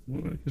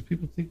 Because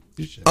people think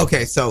this shit.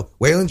 Okay, so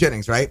Waylon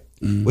Jennings, right,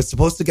 was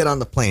supposed to get on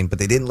the plane, but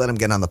they didn't let him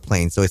get on the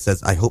plane. So he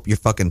says, I hope your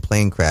fucking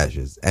plane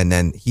crashes. And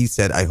then he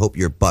said, I hope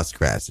your bus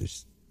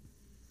crashes.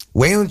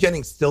 Waylon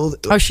Jennings still...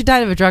 Oh, she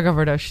died of a drug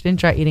overdose. She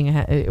didn't try eating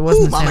it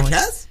wasn't a Mama sandwich.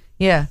 Cass?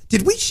 Yeah.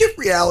 Did we shift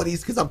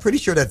realities? Because I'm pretty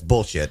sure that's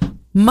bullshit.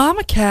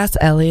 Mama Cass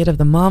Elliott of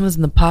the Mamas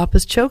and the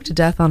Papas choked to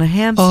death on a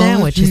ham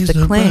sandwich is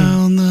the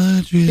claim.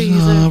 The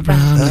trees are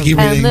brown.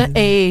 And the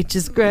H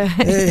is gray.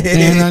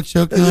 And I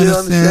choked on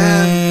a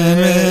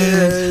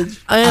sandwich.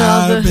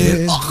 Wow.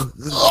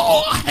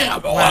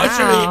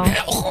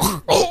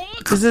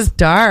 This is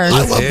dark.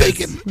 I love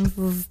bacon.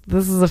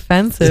 This is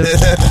offensive.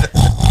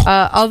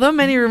 Although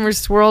many rumors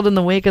swirled in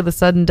the wake of the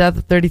sudden death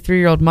of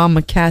 33-year-old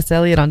Mama Cass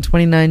Elliott on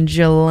 29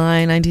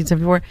 July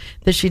 1974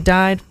 that she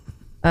died,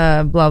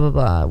 blah, blah,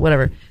 blah,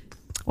 whatever.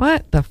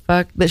 What the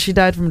fuck? That she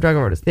died from a drug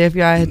overdose. The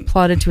FBI had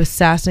plotted to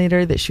assassinate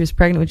her, that she was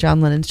pregnant with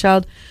John Lennon's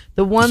child.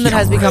 The one that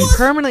has become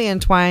permanently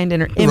entwined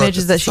in her image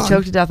is that she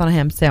choked to death on a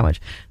ham sandwich.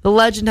 The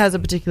legend has a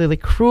particularly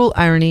cruel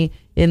irony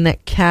in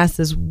that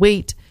Cass's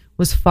weight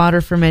was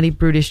fodder for many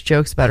brutish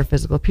jokes about her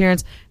physical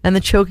appearance, and the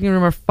choking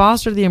rumor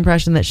fostered the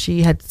impression that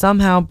she had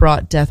somehow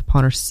brought death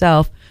upon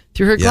herself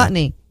through her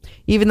gluttony.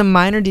 Even the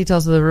minor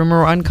details of the rumor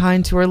were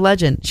unkind to her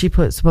legend. She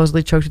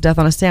supposedly choked to death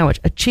on a sandwich,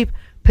 a cheap,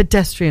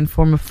 pedestrian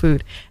form of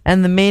food,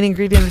 and the main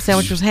ingredient of the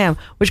sandwich was ham,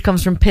 which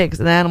comes from pigs,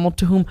 an animal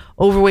to whom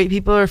overweight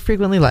people are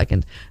frequently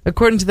likened.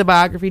 According to the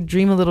biography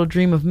Dream a Little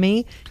Dream of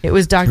Me, it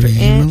was Dr.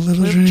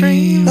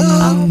 Dream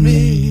of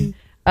Me.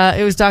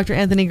 It was Dr.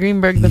 Anthony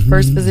Greenberg, the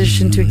first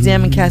physician to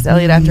examine Cass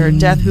Elliott after her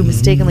death, who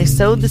mistakenly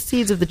sowed the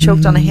seeds of the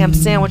choked on a ham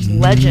sandwich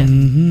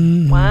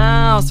legend.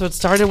 Wow, so it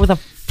started with a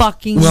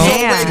fucking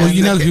ham. Well,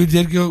 you know who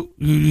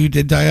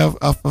did die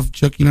of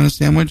choking on a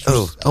sandwich?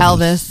 Oh,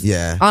 Elvis.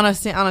 Yeah. On a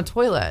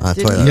toilet. On a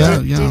toilet.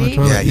 Did Yeah, on a he?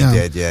 toilet. Yeah, he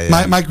did.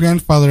 Yeah. My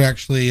grandfather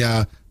actually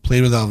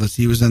played with Elvis.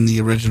 He was in the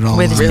original.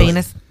 With his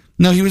penis?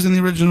 No, he was in the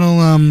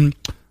original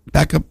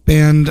backup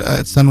band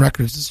at Sun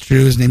Records. It's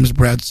true. His name is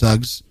Brad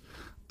Suggs.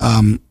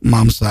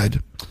 Mom's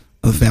side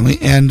of the family,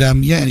 and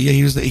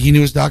he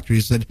knew his doctor.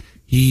 He said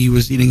he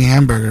was eating a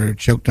hamburger,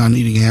 choked on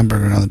eating a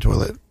hamburger on the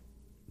toilet.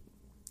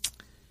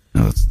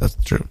 No, that's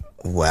true.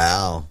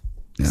 Wow.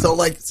 Yeah.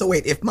 So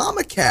wait, if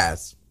Mama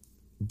Cass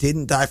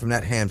didn't die from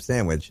that ham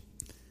sandwich,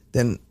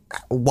 then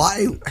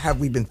why have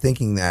we been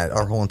thinking that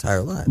our whole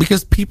entire life?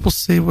 Because people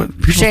say what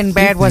people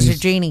Sinbad was a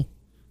genie.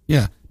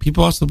 Yeah,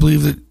 people also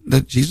believe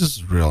that Jesus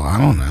is real. I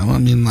don't know. I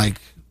mean,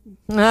 like.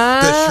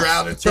 The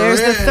Shroud of Turin.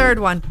 There's the third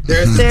one.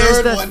 There's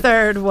the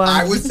third one.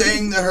 I was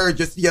saying to her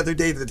just the other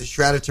day that the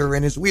Shroud of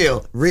Turin is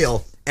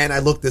real, and I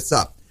looked this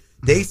up.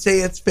 They say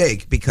it's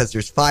fake because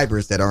there's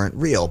fibers that aren't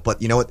real,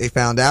 but you know what they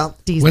found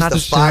out? These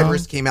the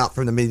fibers came out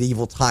from the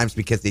medieval times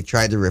because they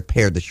tried to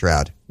repair the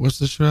shroud. What's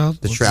the shroud?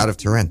 The Shroud of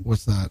Turin.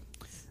 What's that?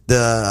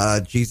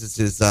 The Jesus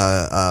is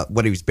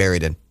what he was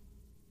buried in.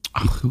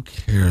 Oh, who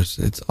cares?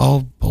 It's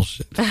all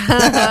bullshit.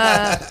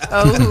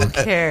 Oh, who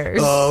cares?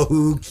 Oh,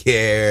 who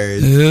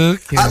cares? Who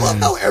cares? I love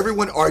how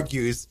everyone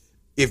argues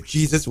if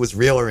Jesus was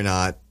real or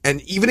not, and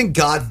even in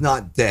God's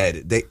Not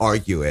Dead, they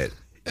argue it.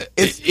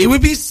 It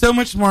would be so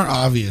much more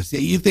obvious.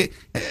 You think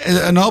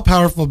an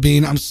all-powerful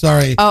being? I'm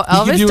sorry. Oh, you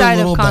could Elvis do a died of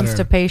little better.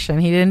 constipation.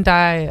 He didn't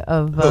die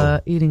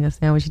of eating a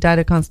sandwich. He died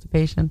of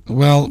constipation.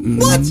 Well,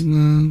 what?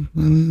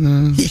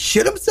 He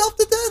shit himself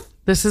to death?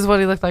 This is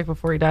what he looked like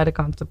before he died of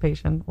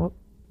constipation. Whoop,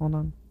 hold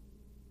on.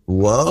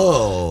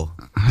 Whoa.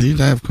 How do you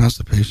die of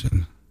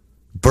constipation?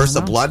 Burst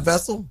a blood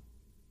vessel?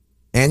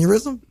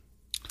 Aneurysm?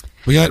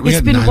 It's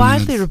been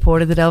widely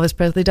reported that Elvis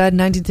Presley died in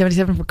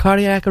 1977 from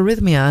cardiac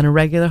arrhythmia and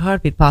irregular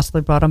heartbeat,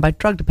 possibly brought on by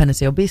drug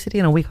dependency, obesity,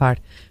 and a weak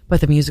heart.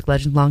 But the music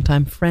legend's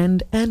longtime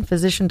friend and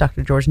physician,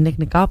 Dr. George Nick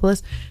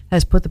Nikopoulos,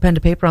 has put the pen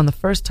to paper on the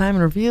first time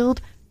and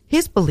revealed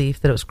his belief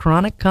that it was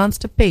chronic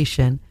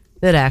constipation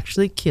that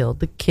actually killed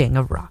the king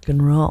of rock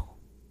and roll.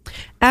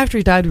 After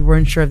he died, we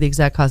weren't sure of the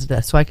exact cause of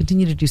death, so I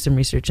continued to do some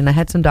research, and I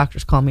had some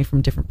doctors call me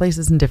from different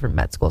places and different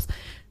med schools.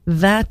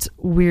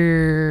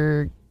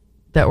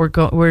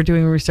 We're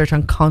doing research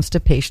on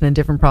constipation and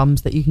different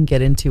problems that you can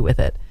get into with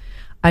it.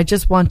 I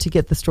just want to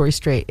get the story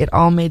straight. It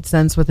all made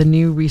sense with the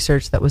new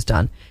research that was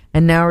done.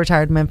 And now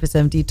retired Memphis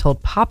MD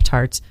told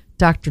Pop-Tarts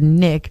Dr.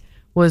 Nick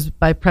was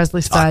by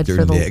Presley's side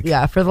for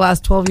the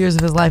last 12 years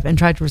of his life and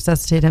tried to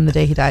resuscitate him the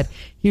day he died.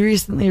 He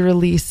recently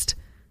released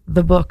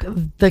the book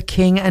The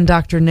King and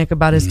Dr. Nick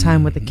about his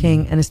time with the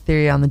king and his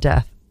theory on the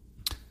death.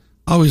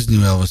 I always knew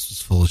Elvis was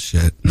full of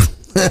shit.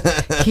 We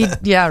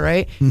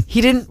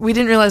didn't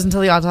realize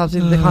until the autopsy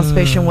that the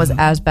constipation was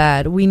as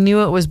bad. We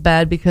knew it was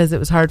bad because it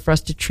was hard for us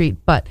to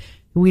treat, but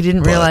we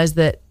didn't realize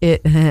that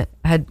it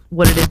had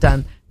what it had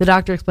done. The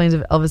doctor explains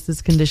of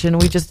Elvis's condition.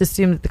 We just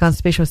assumed that the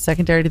constipation was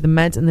secondary to the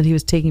meds and that he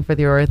was taking for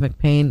the arrhythmic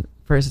pain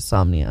for his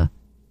insomnia.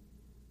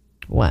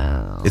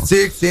 Wow. It's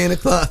 6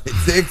 o'clock. It's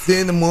 6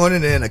 in the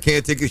morning and I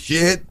can't take a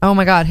shit. Oh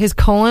my God. His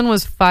colon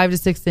was 5 to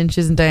 6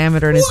 inches in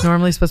diameter and it's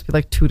normally supposed to be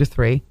like 2 to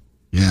 3.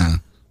 Yeah.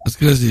 That's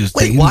because he was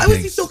Wait, why was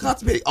he so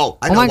constipated? Oh,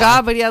 I know my why.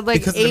 God, but he had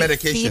like because of the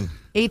medication.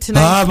 8 to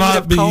 9 feet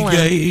of colon.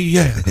 Gay,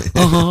 yeah.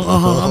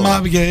 I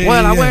might be gay.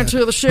 Well, I went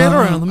to the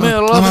shitter in the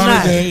middle of the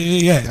night. Gay,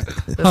 yeah.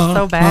 It's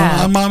so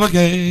bad. I'm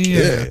gay,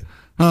 yeah.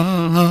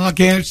 I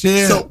can't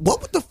shit. So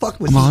what the fuck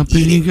was he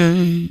eating?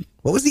 Gay.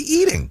 What was he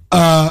eating?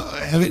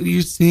 Haven't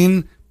you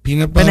seen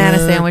peanut butter, banana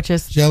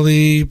sandwiches,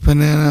 jelly,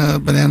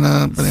 banana?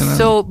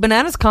 So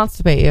bananas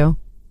constipate you.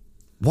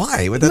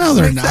 Why? No,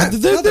 they're not.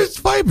 There's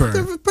fiber.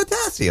 They're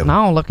potassium.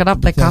 No, look it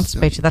up. They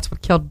constipate you. That's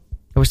what killed.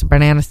 It was the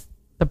bananas.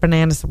 The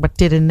bananas. What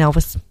did in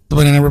Elvis? The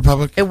Banana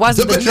Republic. It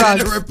wasn't the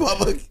Banana drugs.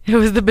 Republic. It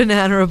was the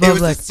Banana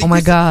Republic. Oh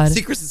my God.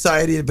 Secret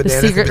Society of The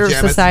Bananas. secret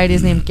society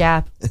is named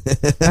Gap.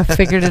 I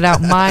figured it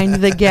out. Mind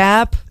the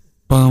Gap.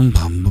 Fall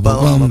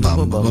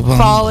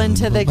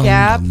into the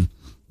Gap.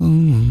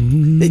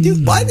 They do.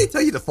 Why did they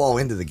tell you to fall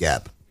into the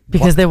Gap?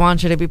 Because they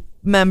want you to be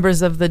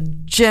members of the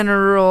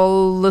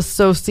General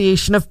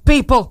Association of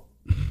People.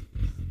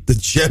 The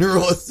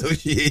General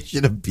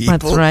Association of People?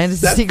 That's right.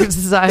 It's a secret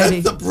society.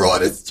 That's the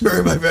broadest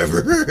term I've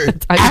ever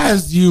heard.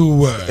 As you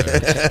were.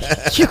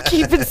 You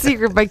keep it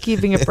secret by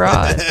keeping it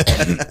broad.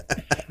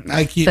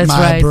 I keep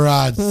my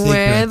broad secret.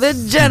 We're the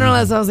General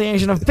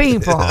Association of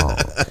People.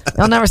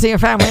 You'll never see your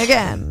family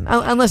again.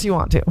 Unless you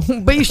want to.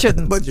 But you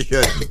shouldn't. But you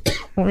shouldn't.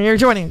 You're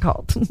joining a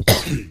cult.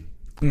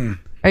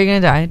 Are you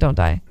going to die? Don't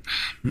die.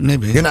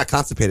 Maybe. You're not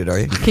constipated, are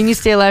you? Can you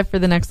stay alive for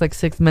the next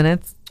 6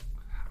 minutes?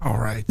 All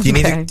right. Do you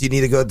need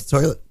to go to the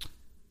toilet?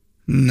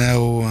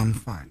 No, I'm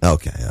fine.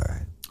 Okay, all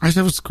right. I just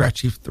have a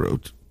scratchy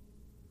throat.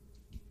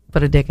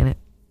 Put a dick in it.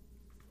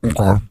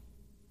 That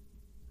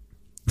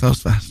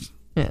was fast.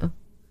 Yeah.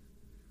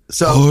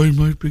 So I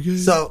might be gay.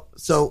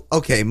 So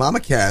okay, Mama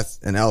Cass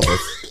and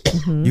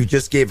Elvis, you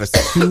just gave us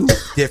 2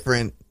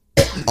 different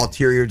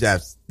ulterior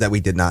deaths that we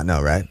did not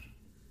know, right?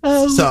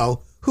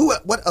 So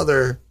what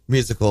other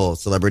musical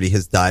celebrity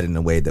has died in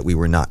a way that we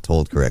were not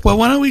told correctly? Well,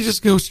 why don't we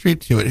just go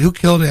straight to it? Who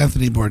killed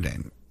Anthony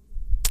Bourdain?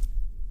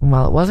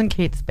 Well, it wasn't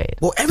Kate Spade.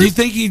 Well, do you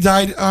think he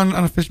died on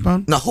a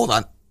fishbone? No, hold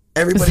on.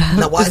 Everybody,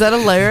 is that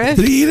hilarious?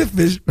 Did he eat a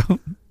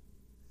fishbone?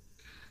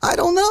 I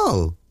don't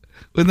know.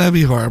 Wouldn't that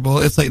be horrible?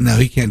 It's like, no,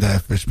 he can't die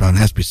of fishbone. It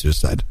has to be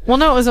suicide. Well,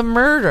 no, it was a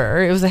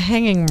murder. It was a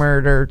hanging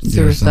murder,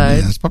 suicide.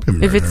 Yeah, it's probably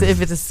murder.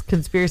 If it's a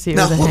conspiracy, it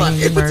now, was a hold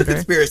hanging on. If murder. it's a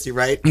conspiracy,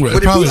 right? Well,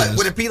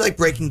 would it be like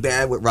Breaking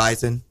Bad with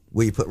Ryzen,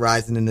 where you put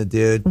Ryzen in the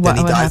dude, then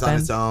he dies happened? on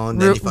his own,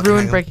 then you fucking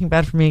ruined Breaking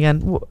Bad for me again.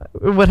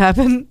 What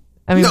happened?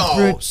 I mean,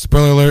 no.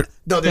 Spoiler alert.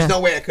 No, there's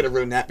no way I could have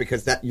ruined that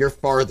because you're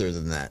farther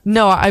than that.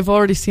 No, I've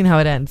already seen how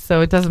it ends,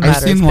 so it doesn't matter.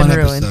 I've seen it's one been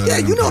ruined. episode. Yeah,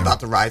 you know about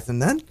the Ryzen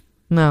then.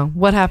 No.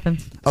 What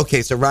happens?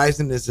 Okay, so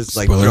Ryzen is this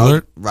like Spoiler drug.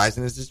 alert.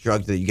 Ryzen is this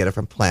drug that you get it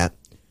from plant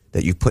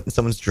that you put in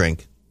someone's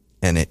drink,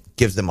 and it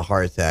gives them a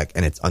heart attack,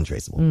 and it's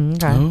untraceable.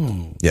 Okay.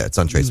 Oh. Yeah, it's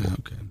untraceable.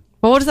 Okay.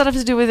 Well, what does that have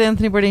to do with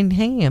Anthony Bourdain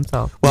hanging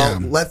himself? Well,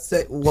 let's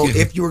say,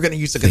 if you were going to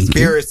use a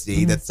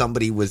conspiracy that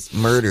somebody was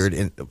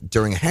murdered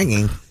during a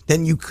hanging,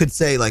 then you could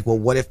say, like, well,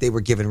 what if they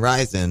were given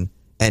Ryzen,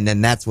 and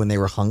then that's when they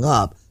were hung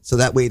up? So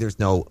that way there's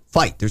no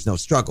fight, there's no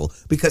struggle.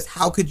 Because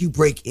how could you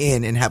break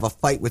in and have a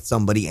fight with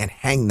somebody and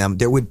hang them?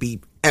 There would be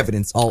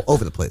evidence all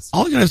over the place.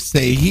 All I gotta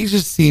say, he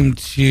just seemed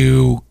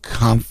too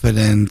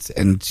confident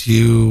and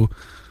too,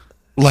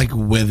 like,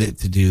 with it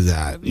to do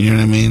that. You know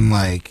what I mean?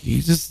 Like,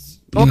 he just...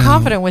 Well,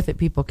 confident with it,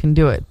 people can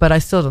do it, but I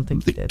still don't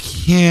think he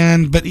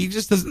did. But he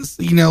just doesn't,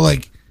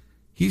 like,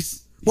 he's...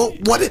 Well,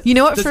 what? You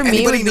know what? For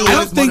me, I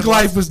don't think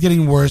life was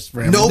getting worse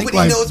for him. Nobody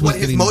knows what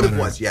his motive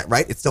was yet,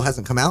 right? It still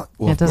hasn't come out.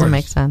 Well, it doesn't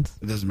make sense.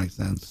 It doesn't make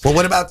sense. Well,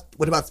 what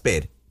about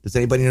Spade? Does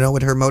anybody know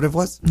what her motive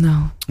was?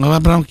 No. Well,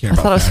 but I don't care. I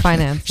about thought it was fashion.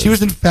 finance. She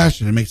was in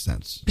fashion. It makes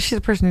sense. She's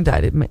the person who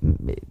died.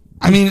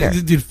 I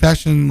mean, dude,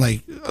 fashion,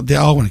 like, they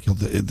all want to kill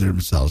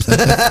themselves.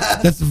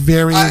 That's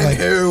very, like...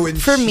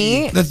 For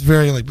me, that's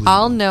very, like...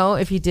 I'll know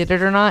if he did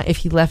it or not if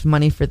he left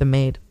money for the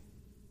maid.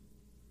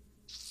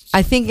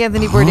 I think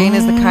Anthony Bourdain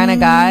is the kind of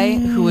guy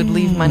who would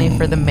leave money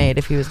for the maid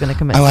if he was going to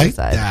commit I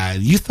suicide. like that.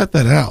 You thought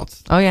that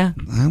out. Oh, yeah.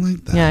 I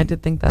like that. Yeah, I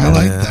did think that. I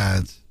like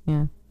that.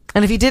 Yeah.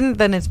 And if he didn't,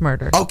 then it's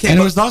murder. Okay. And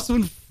it was also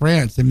in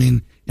France. I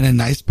mean, in a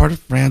nice part of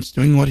France,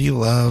 doing what he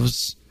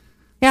loves.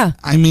 Yeah.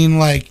 I mean,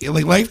 like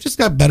life just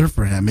got better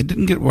for him. It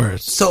didn't get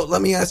worse. So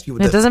let me ask you.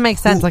 It doesn't make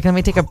sense. Like, let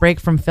me take a break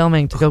from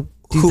filming to go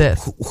do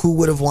this. Who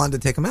would have wanted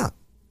to take him out?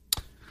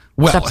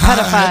 Well, The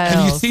pedophiles.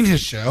 have you seen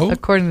his show?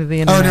 According to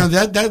the internet. Oh no,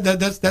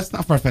 that's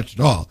not far fetched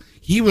at all.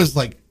 He was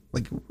like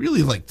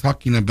really like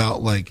talking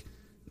about like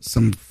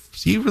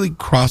he really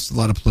crossed a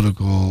lot of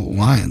political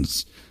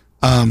lines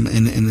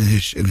in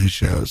his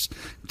shows,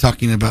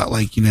 talking about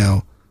like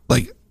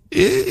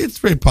it's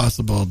very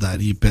possible that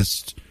he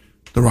pissed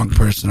the wrong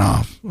person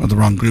off or the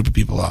wrong group of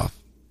people off.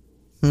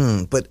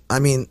 But I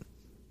mean,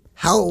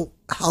 how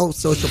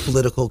social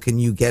political can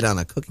you get on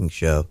a cooking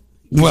show?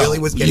 He really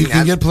was getting you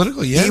can get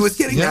political. Yes, he was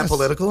getting that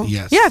political.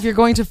 Yes. Yeah, if you're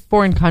going to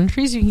foreign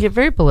countries, you can get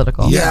very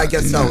political. Yeah, I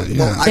guess so. Yeah.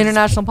 Well,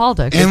 International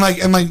politics. And like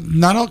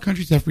not all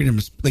countries have freedom.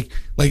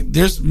 Like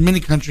there's many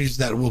countries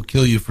that will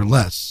kill you for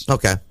less.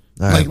 Okay.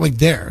 All right. Like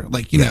there,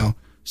 like you know.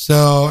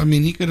 So I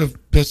mean, he could have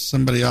pissed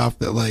somebody off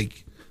that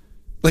like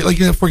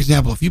for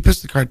example, if you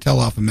piss the cartel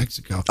off in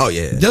Mexico,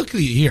 they'll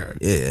kill you here.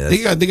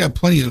 Yeah, they got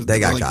plenty of.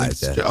 They got guys.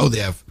 They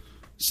have.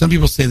 Some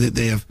people say that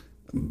they have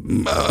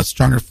a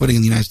stronger footing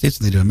in the United States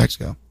than they do in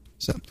Mexico.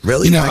 So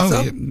really, you know,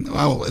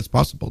 well, it's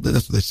possible.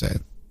 That's what they say.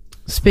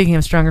 Speaking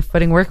of stronger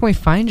footing, where can we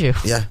find you?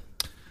 Yeah.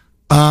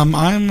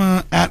 I'm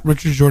at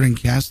Richard Jordan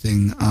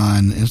Casting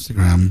on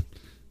Instagram.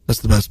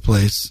 That's the best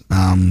place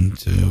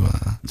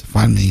to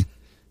find me.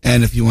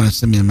 And if you want to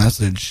send me a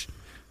message,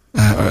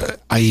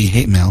 i.e.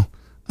 hate mail,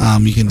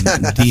 you can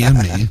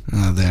DM me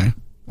there.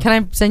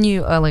 Can I send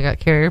you like a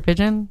carrier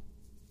pigeon?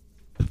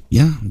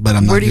 Yeah, but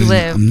I'm not. Where do you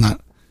live? I'm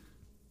not.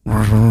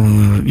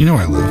 You know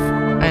where I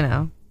live. I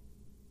know.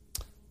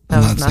 I'm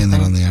not saying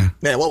that on the air.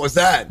 Man, what was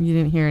that? You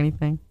didn't hear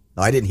anything.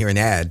 No, I didn't hear an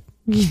ad.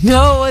 No,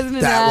 it wasn't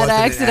an That ad. wasn't I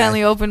an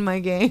accidentally opened my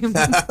game.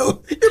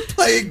 You're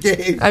playing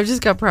games. I've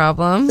just got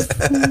problems.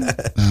 Where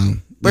This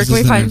can we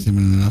isn't find?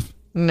 entertainment enough.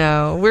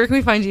 No, where can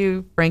we find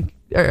you, Frank?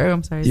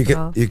 I'm sorry. You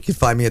Saul. can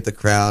find me at the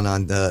Crown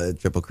on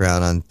Triple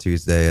Crown on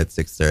Tuesday at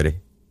 6:30.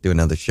 Do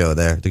another show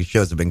there. The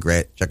shows have been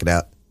great. Check it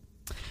out.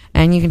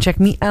 And you can check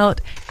me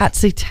out at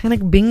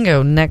Satanic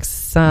Bingo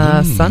next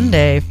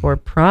Sunday for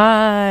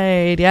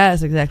Pride.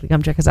 Yes, exactly.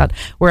 Come check us out.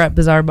 We're at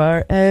Bizarre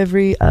Bar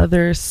every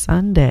other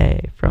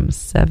Sunday from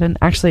 7.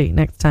 Actually,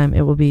 next time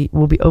we'll be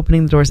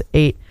opening the doors at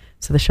 8,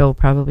 so the show will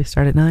probably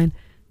start at 9.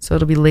 So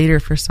it'll be later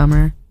for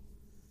summer.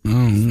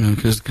 Oh,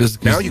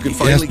 because Now you can it has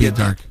finally to be get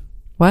dark.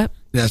 What?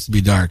 It has to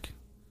be dark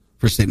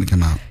for Satan to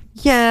come out.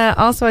 Yeah.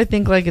 Also, I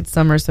think like it's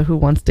summer, so who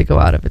wants to go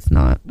out if it's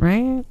not,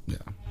 right? Yeah.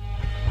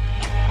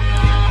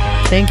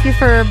 Thank you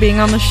for being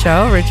on the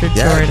show, Richard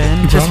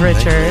Jordan. Just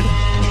Richard.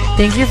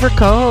 Thank you for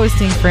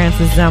co-hosting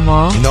Francis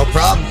Zemmel. No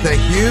problem.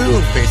 Thank you,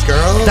 Face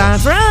Girl.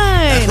 That's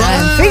right.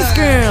 I'm Face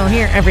Girl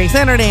here every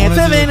Saturday at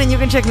 7, and you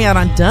can check me out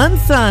on Dun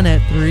Sun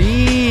at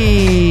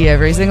 3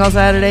 every single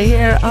Saturday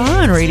here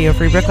on Radio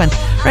Free Brooklyn.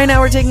 Right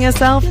now, we're taking a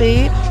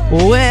selfie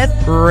with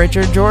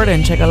Richard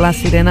Jordan. Check out La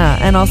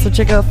Sirena, and also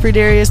check out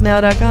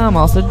freedariusnow.com.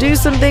 Also, do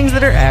some things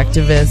that are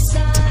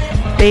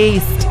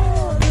activist-based.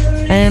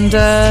 And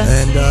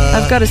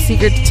I've got a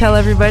secret to tell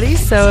everybody,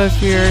 so if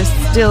you're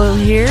still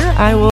here, I will